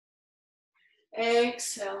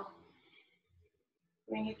 Exhale.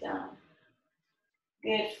 Bring it down.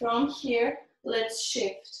 Good. From here, let's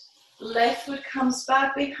shift. Left foot comes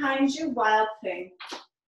back behind you, wild thing.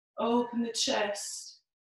 Open the chest.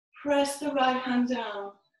 Press the right hand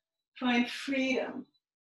down. Find freedom.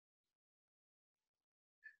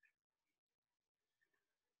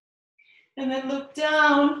 And then look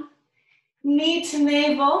down, knee to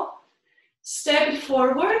navel. Step it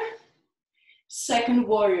forward. Second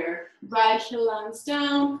warrior. Right heel lands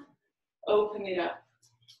down. Open it up.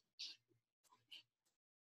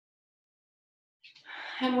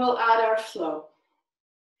 And we'll add our flow.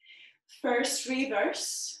 First,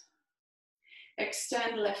 reverse.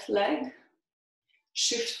 Extend left leg.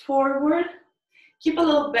 Shift forward. Keep a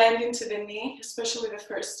little bend into the knee, especially the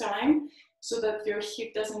first time, so that your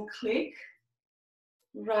hip doesn't click.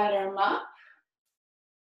 Right arm up.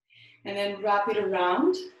 And then wrap it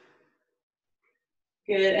around.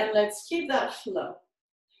 Good, and let's keep that flow.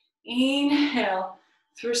 Inhale,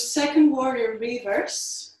 through second warrior,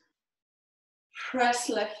 reverse. Press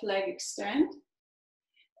left leg, extend.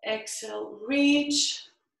 Exhale, reach.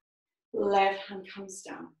 Left hand comes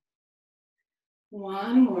down.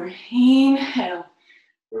 One more. Inhale,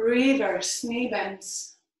 reverse, knee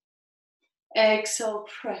bends. Exhale,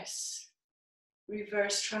 press.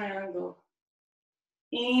 Reverse triangle.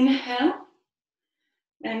 Inhale.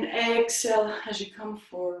 And exhale as you come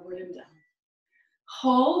forward and down.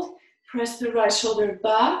 Hold. Press the right shoulder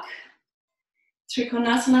back.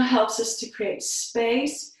 Trikonasana helps us to create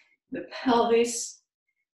space, the pelvis,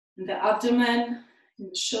 and the abdomen,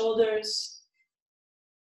 and the shoulders.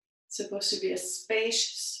 It's supposed to be a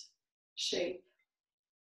spacious shape.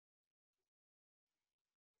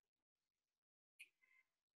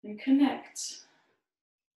 And connect.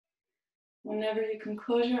 Whenever you can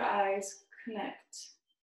close your eyes, connect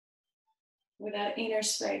with that inner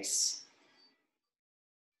space.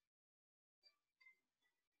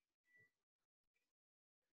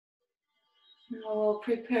 Now we'll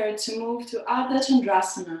prepare to move to Ardha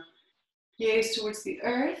chandrasana. Gaze towards the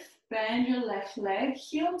earth, bend your left leg,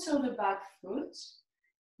 heel toe the back foot,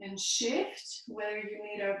 and shift, whether you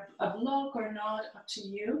need a block or not, up to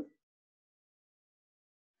you.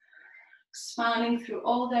 Expanding through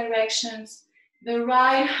all directions. The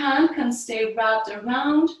right hand can stay wrapped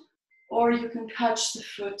around, or you can catch the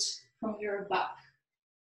foot from your back,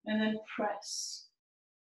 and then press.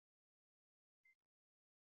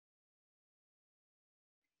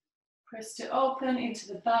 Press to open into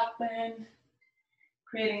the back bend,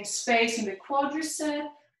 creating space in the quadricep.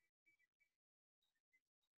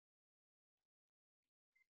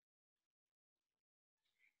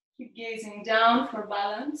 Keep gazing down for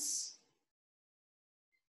balance.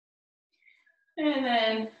 And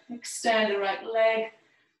then extend the right leg,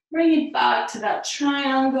 bring it back to that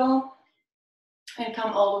triangle, and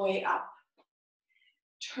come all the way up.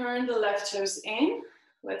 Turn the left toes in.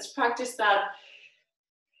 Let's practice that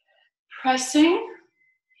pressing.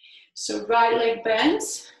 So right leg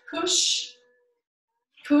bends, push,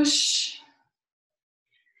 push,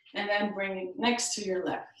 and then bring it next to your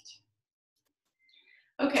left.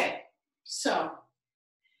 Okay, so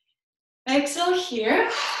exhale here.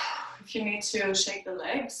 If you need to shake the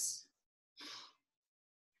legs.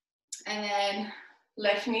 And then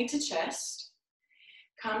left knee to chest.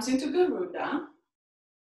 Comes into Garuda.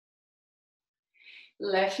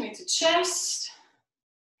 Left knee to chest.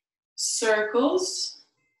 Circles.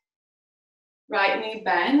 Right knee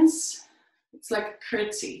bends. It's like a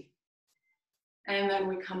curtsy. And then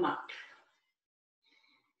we come up.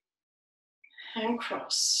 And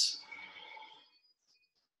cross.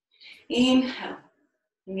 Inhale.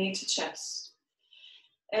 Knee to chest.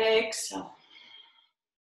 Exhale.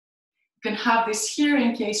 You can have this here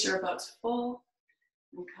in case you're about to fall.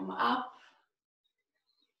 And come up.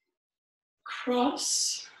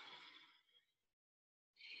 Cross.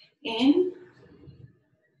 In.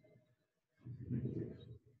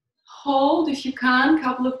 Hold if you can,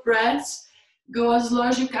 couple of breaths. Go as low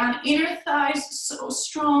as you can. Inner thighs so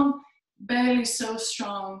strong. Belly so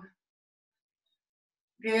strong.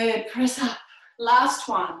 Good. Press up. Last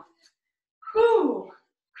one. Whew.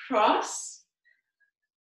 Cross.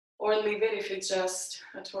 Or leave it if it's just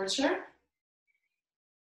a torture.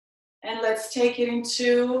 And let's take it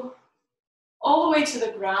into all the way to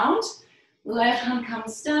the ground. Left hand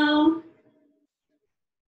comes down.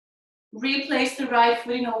 Replace the right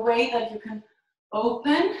foot in a way that you can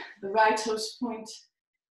open. The right toes point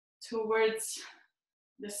towards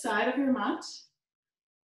the side of your mat.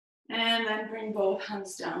 And then bring both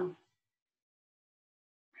hands down.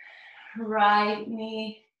 Right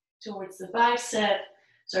knee towards the tricep,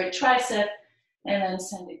 and then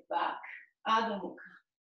send it back. Ardha Mukha.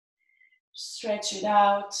 Stretch it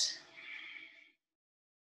out.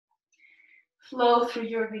 Flow through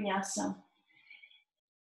your vinyasa.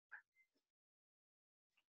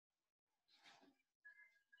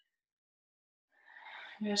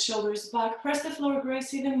 Your shoulders back. Press the floor,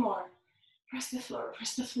 Grace, even more. Press the floor,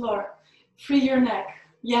 press the floor. Free your neck.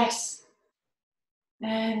 Yes.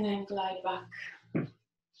 And then glide back.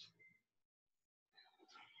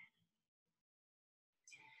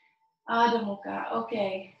 Ardha Mukha.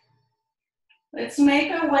 Okay. Let's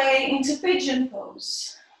make our way into pigeon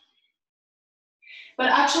pose. But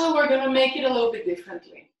actually, we're going to make it a little bit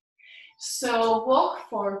differently. So walk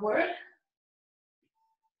forward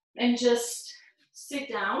and just sit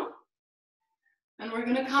down. And we're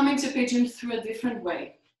going to come into pigeon through a different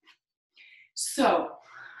way. So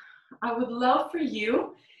I would love for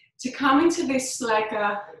you to come into this like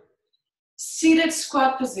a seated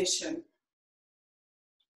squat position.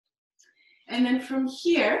 And then from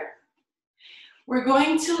here, we're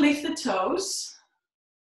going to lift the toes.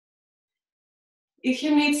 If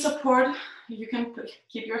you need support, you can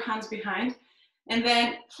keep your hands behind. And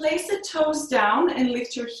then place the toes down and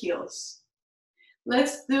lift your heels.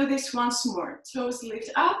 Let's do this once more. Toes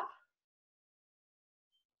lift up,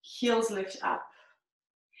 heels lift up.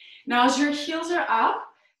 Now as your heels are up,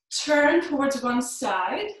 turn towards one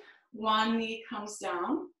side, one knee comes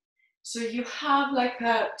down. So you have like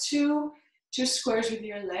a two squares with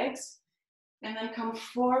your legs, and then come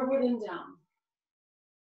forward and down.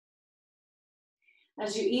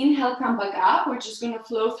 As you inhale, come back up. We're just going to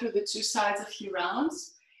flow through the two sides a few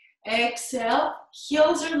rounds. Exhale,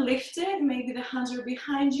 heels are lifted, maybe the hands are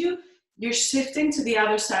behind you. You're shifting to the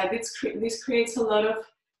other side. This creates a lot of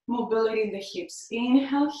mobility in the hips.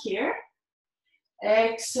 Inhale here.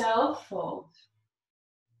 Exhale, fold.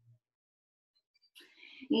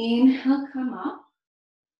 Inhale, come up.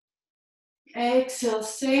 Exhale,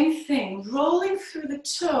 same thing. Rolling through the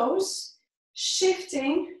toes,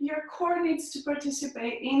 shifting. Your core needs to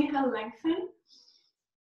participate. Inhale, lengthen.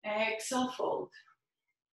 Exhale, fold.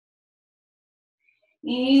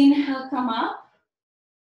 Inhale, come up.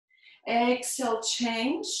 Exhale,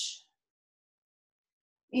 change.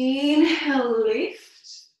 Inhale,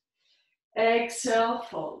 lift. Exhale,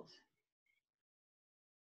 fold.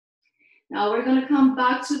 Now we're going to come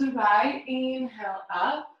back to the right. Inhale,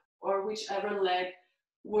 up, or whichever leg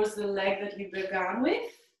was the leg that you began with.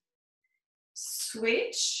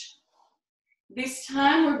 Switch. This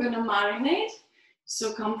time we're going to marinate.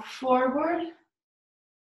 So come forward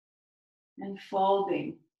and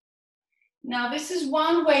folding. Now this is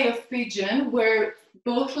one way of pigeon where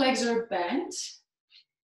both legs are bent.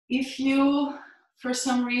 If you, for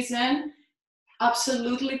some reason,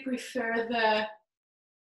 absolutely prefer the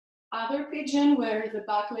other pigeon where the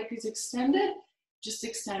back leg is extended, just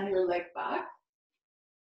extend your leg back.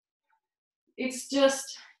 It's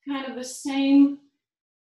just kind of the same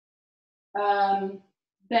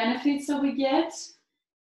benefits that we get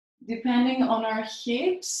depending on our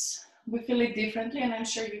hips. We feel it differently, and I'm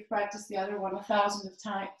sure you've practiced the other one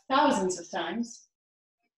thousands of times.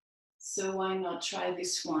 So why not try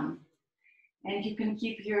this one? And you can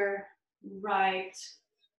keep your right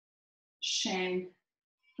shin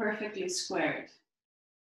perfectly squared.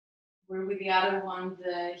 Where with the other one,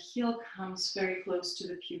 the heel comes very close to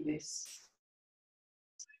the pubis.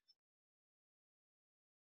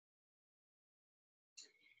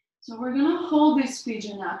 So we're gonna hold this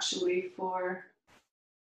pigeon actually for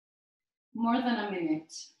more than a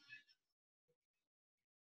minute.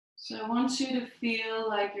 So I want you to feel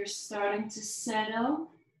like you're starting to settle.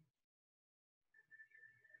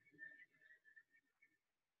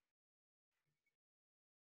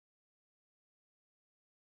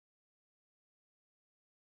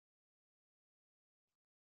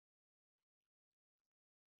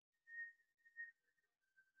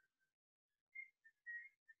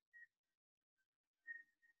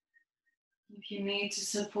 If you need to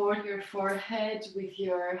support your forehead with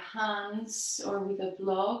your hands or with a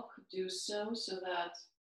block, do so, so that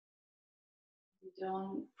you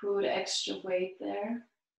don't put extra weight there.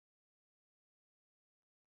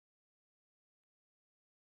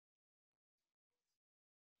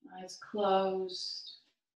 Eyes closed.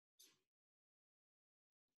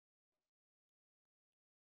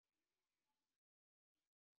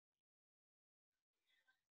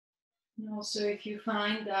 And also, if you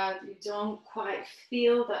find that you don't quite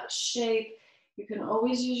feel that shape, you can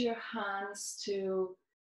always use your hands to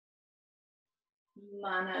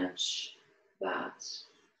manage that.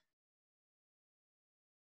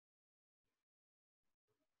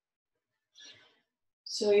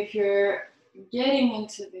 So if you're getting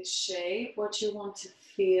into this shape, what you want to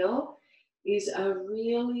feel is a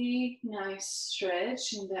really nice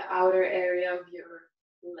stretch in the outer area of your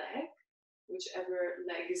leg, whichever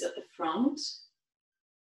leg is at the front.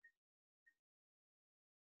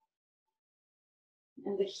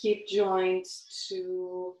 And the hip joint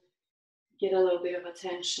to get a little bit of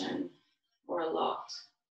attention or a lot.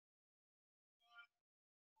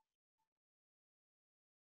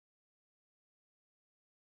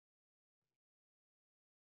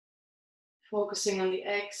 Focusing on the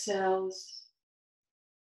exhales.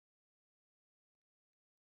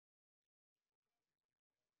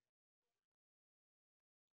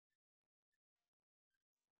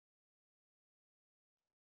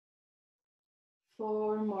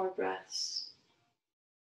 Four more breaths.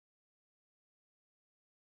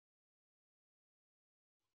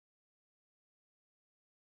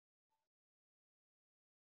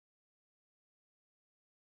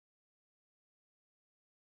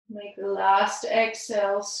 Make the last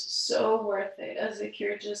exhales so worth it, as if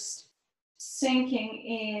you're just sinking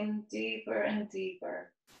in deeper and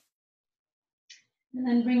deeper. And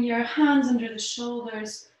then bring your hands under the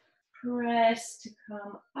shoulders, press to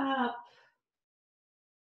come up.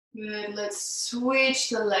 Good, let's switch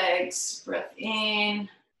the legs, breath in.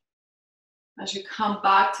 As you come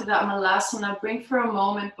back to that malasana, bring for a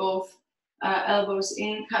moment both elbows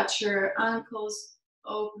in, catch your ankles,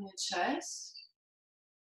 open the chest,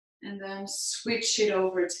 and then switch it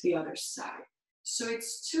over to the other side. So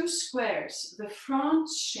it's two squares. The front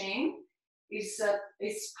shin is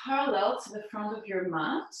parallel to the front of your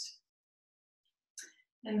mat.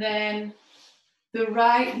 And then the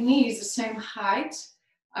right knee is the same height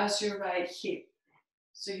as your right hip.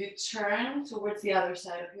 So you turn towards the other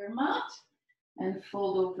side of your mat and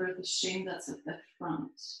fold over the shin that's at the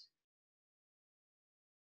front.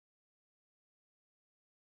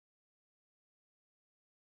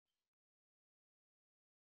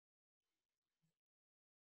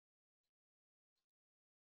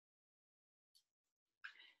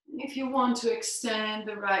 If you want to extend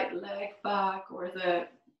the right leg back, or the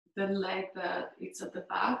leg that it's at the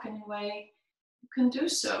back anyway, you can do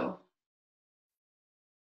so.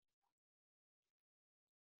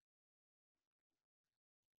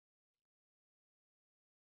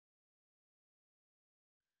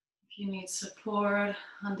 If you need support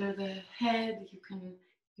under the head, you can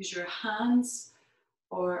use your hands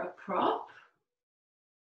or a prop.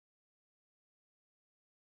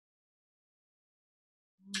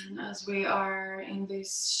 And as we are in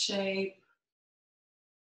this shape,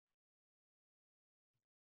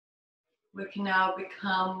 we can now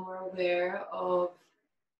become more aware of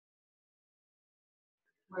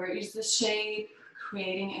where is the shape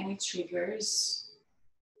creating any triggers.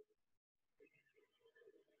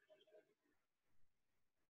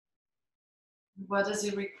 What does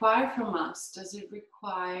it require from us? Does it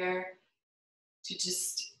require to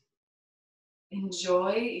just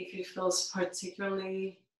enjoy if it feels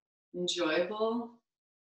particularly enjoyable?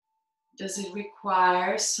 Does it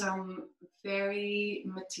require some very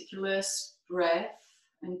meticulous breath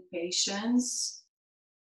and patience?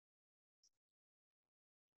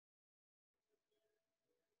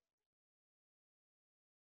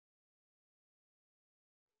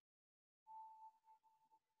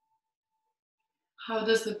 How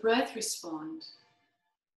does the breath respond?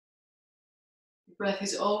 The breath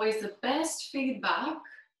is always the best feedback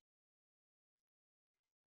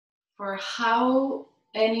for how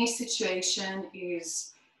any situation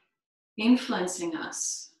is influencing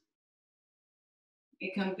us.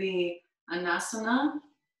 It can be an asana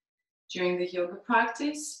during the yoga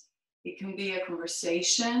practice. It can be a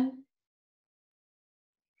conversation.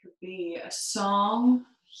 It could be a song,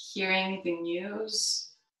 hearing the news.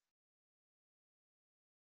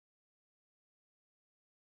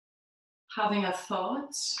 Having a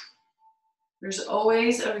thought. There's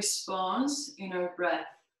always a response in our breath.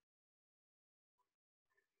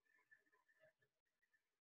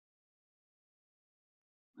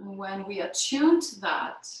 And when we attune to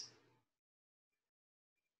that,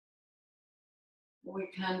 we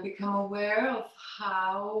can become aware of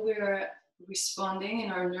how we're responding in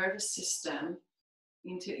our nervous system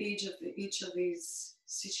into each of these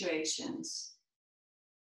situations.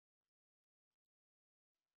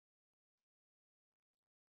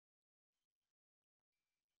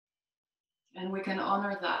 And we can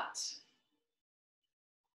honor that.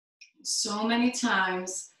 So many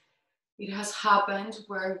times it has happened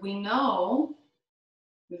where we know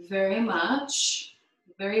very much,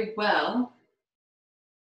 very well,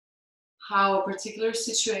 how a particular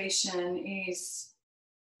situation is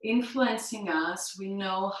influencing us. We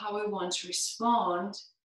know how we want to respond,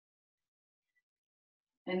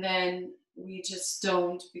 and then we just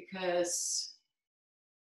don't because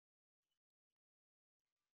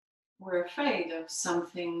we're afraid of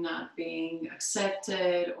something not being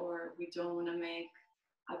accepted, or we don't want to make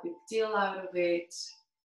a big deal out of it.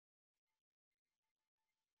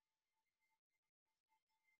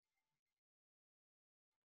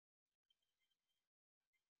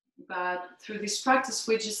 But through this practice,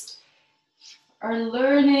 we just are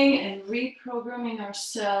learning and reprogramming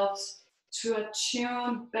ourselves to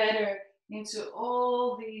attune better into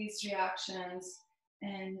all these reactions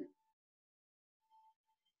and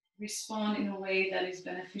respond in a way that is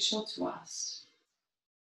beneficial to us.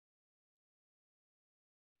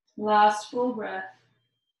 Last full breath.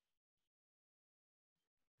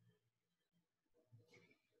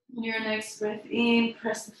 On your next breath in,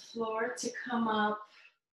 press the floor to come up.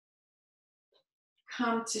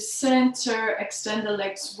 Come to center, extend the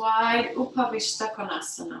legs wide, Upavishta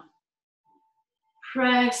Konasana.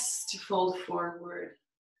 Press to fold forward.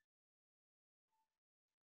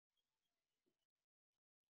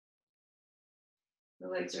 The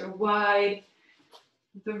legs are wide.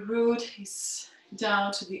 The root is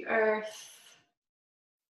down to the earth.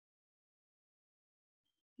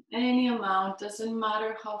 Any amount, doesn't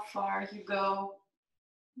matter how far you go.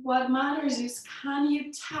 What matters is, can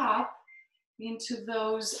you tap into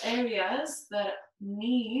those areas that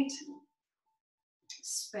need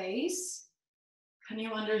space? Can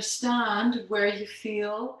you understand where you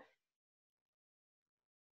feel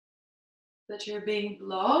that you're being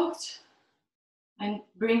blocked and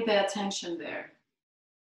bring the attention there?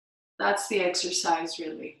 That's the exercise,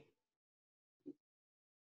 really.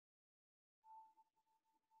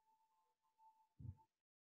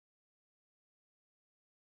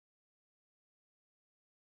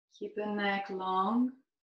 Keep the neck long.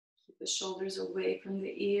 Keep the shoulders away from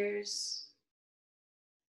the ears.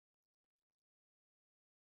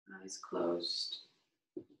 Eyes closed.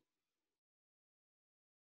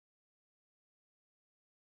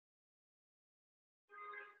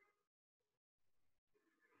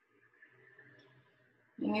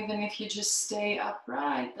 And even if you just stay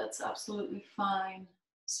upright, that's absolutely fine.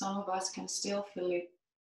 Some of us can still feel it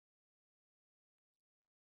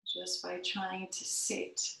just by trying to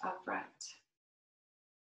sit upright.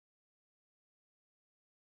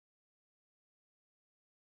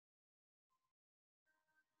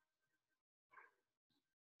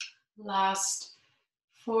 Last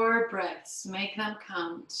 4 breaths, make them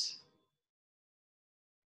count.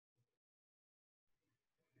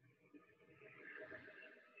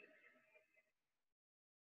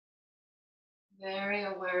 Very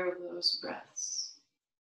aware of those breaths.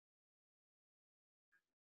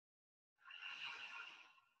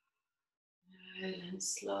 Good, and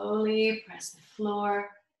slowly press the floor,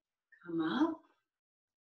 come up.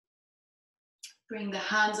 Bring the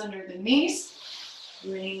hands under the knees,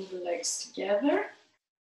 bring the legs together.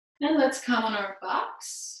 And let's come on our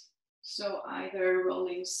backs. So either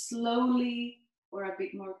rolling slowly or a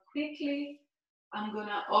bit more quickly. I'm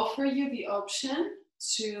gonna offer you the option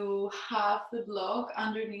to have the block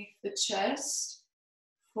underneath the chest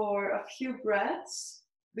for a few breaths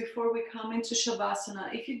before we come into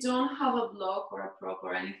Shavasana. If you don't have a block or a prop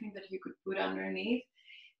or anything that you could put underneath,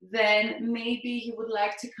 then maybe you would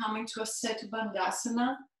like to come into a Setu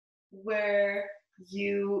Bandhasana where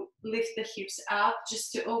you lift the hips up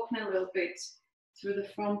just to open a little bit through the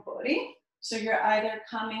front body. So you're either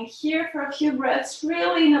coming here for a few breaths,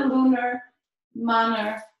 really in a lunar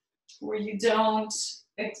manner where you don't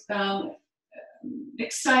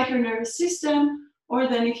excite your nervous system, or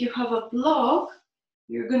then if you have a block,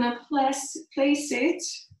 you're gonna place it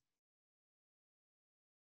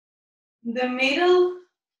in the middle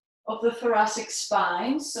of the thoracic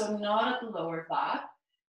spine, so not at the lower back.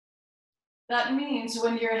 That means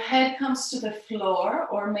when your head comes to the floor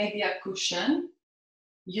or maybe a cushion,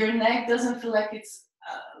 your neck doesn't feel like it's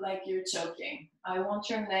like you're choking. I want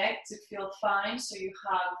your neck to feel fine, so you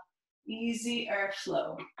have Easy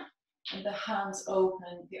airflow. And the hands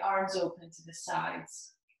open, the arms open to the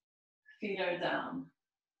sides. Feet are down.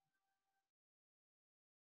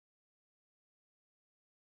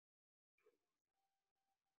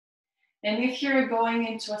 And if you're going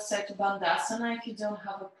into a set bandhasana, if you don't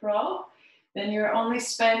have a prop, then you're only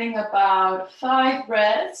spending about 5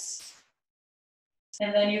 breaths,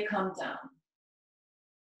 and then you come down.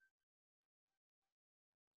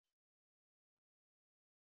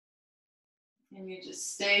 And you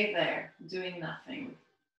just stay there, doing nothing.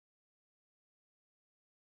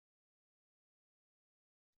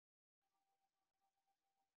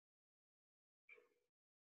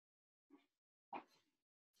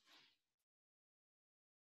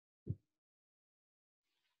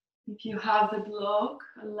 If you have the block,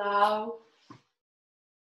 allow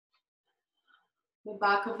the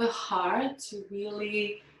back of the heart to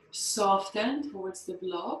really soften towards the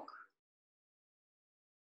block.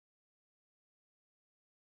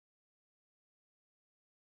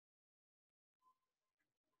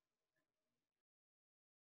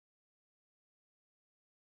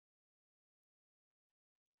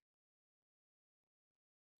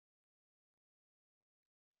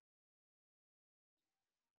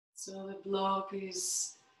 So the block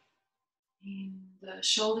is in the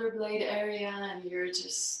shoulder blade area, and you're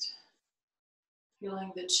just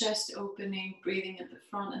feeling the chest opening, breathing at the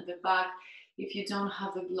front and the back. If you don't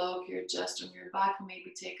have the block, you're just on your back.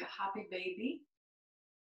 Maybe take a happy baby.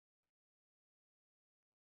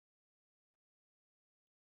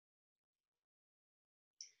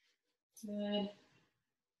 Good.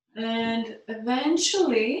 And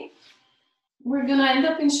eventually, we're gonna end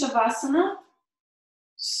up in Shavasana.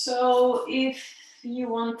 So if you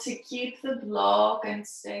want to keep the block and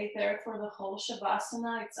stay there for the whole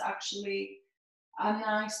Shavasana, it's actually a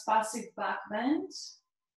nice passive back bend.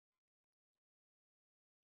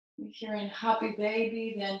 If you're in happy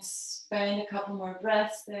baby, then spend a couple more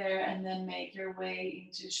breaths there and then make your way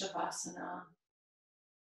into Shavasana.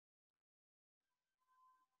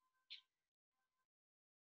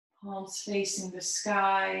 Palms facing the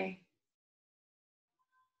sky.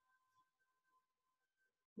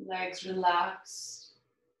 Legs relaxed.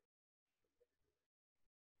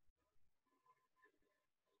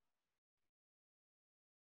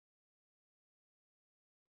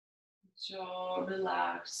 Jaw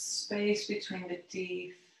relaxed. Space between the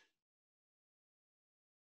teeth.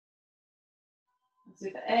 As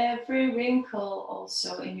if every wrinkle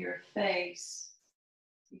also in your face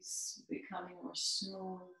is becoming more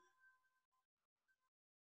smooth.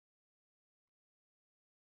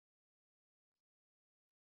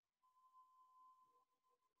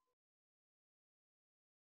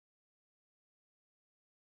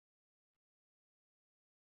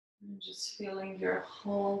 And just feeling your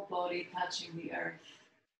whole body touching the earth.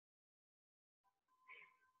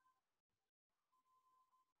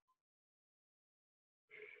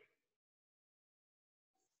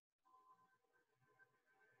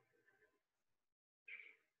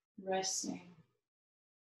 Resting.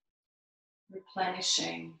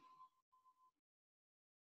 Replenishing.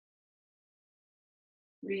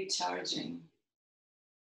 Recharging.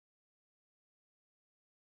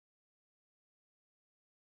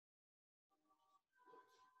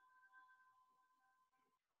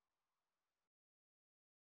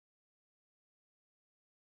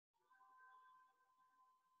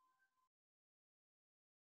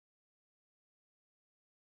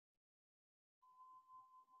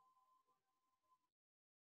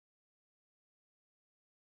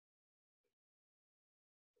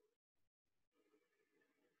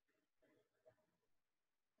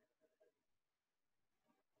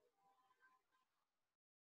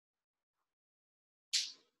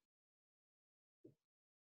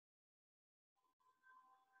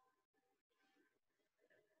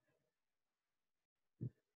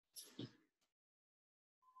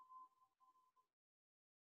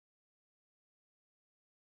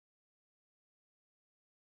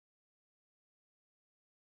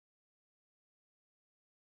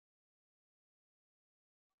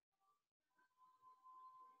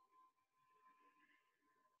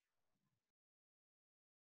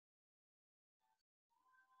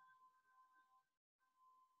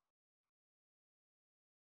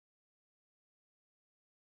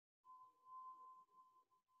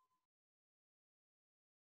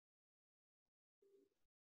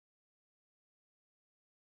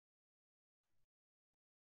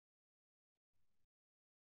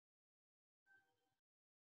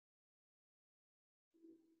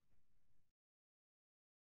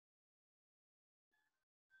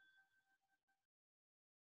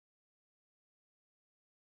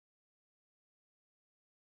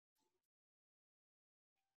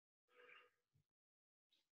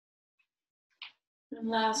 And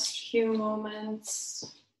last few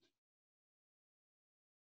moments.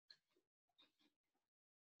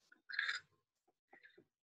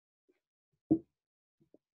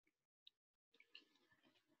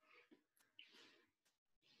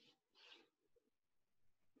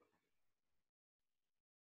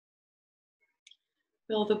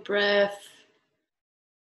 Feel the breath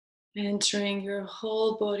entering your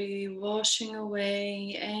whole body, washing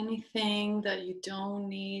away anything that you don't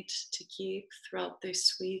need to keep throughout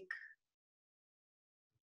this week.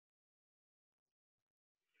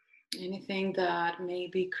 Anything that may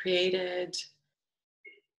be created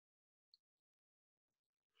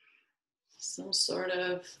some sort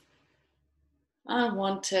of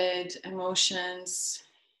unwanted emotions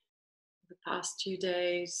the past few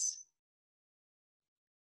days.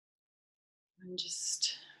 And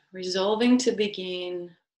just resolving to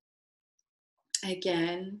begin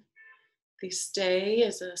again this day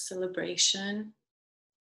as a celebration,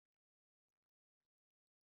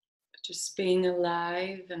 just being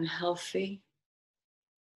alive and healthy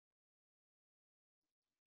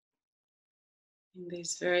in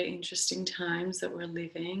these very interesting times that we're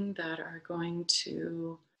living that are going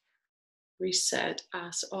to reset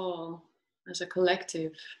us all as a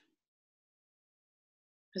collective.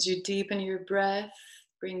 As you deepen your breath,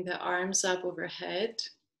 bring the arms up overhead.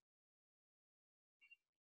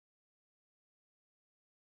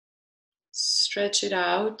 Stretch it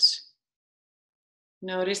out.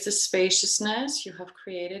 Notice the spaciousness you have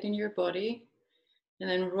created in your body. And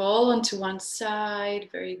then roll onto one side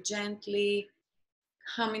very gently.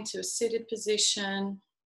 Come into a seated position.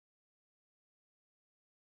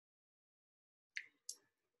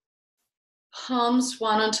 Palms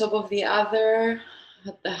one on top of the other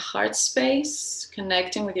at the heart space,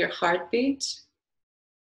 connecting with your heartbeat.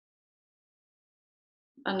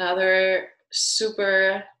 Another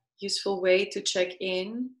super useful way to check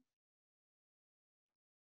in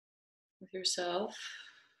with yourself.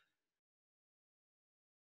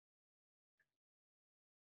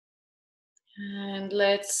 And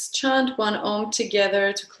let's chant one Om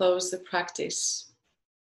together to close the practice.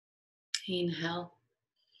 Inhale.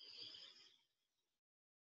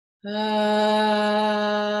 Release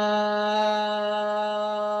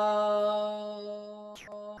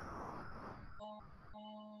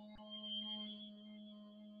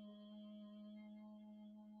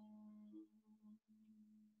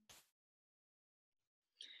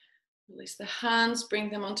the hands,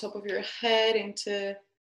 bring them on top of your head into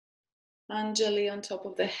Anjali on top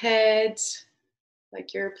of the head,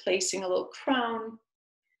 like you're placing a little crown.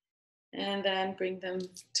 And then bring them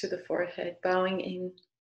to the forehead, bowing in.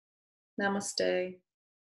 Namaste.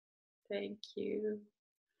 Thank you.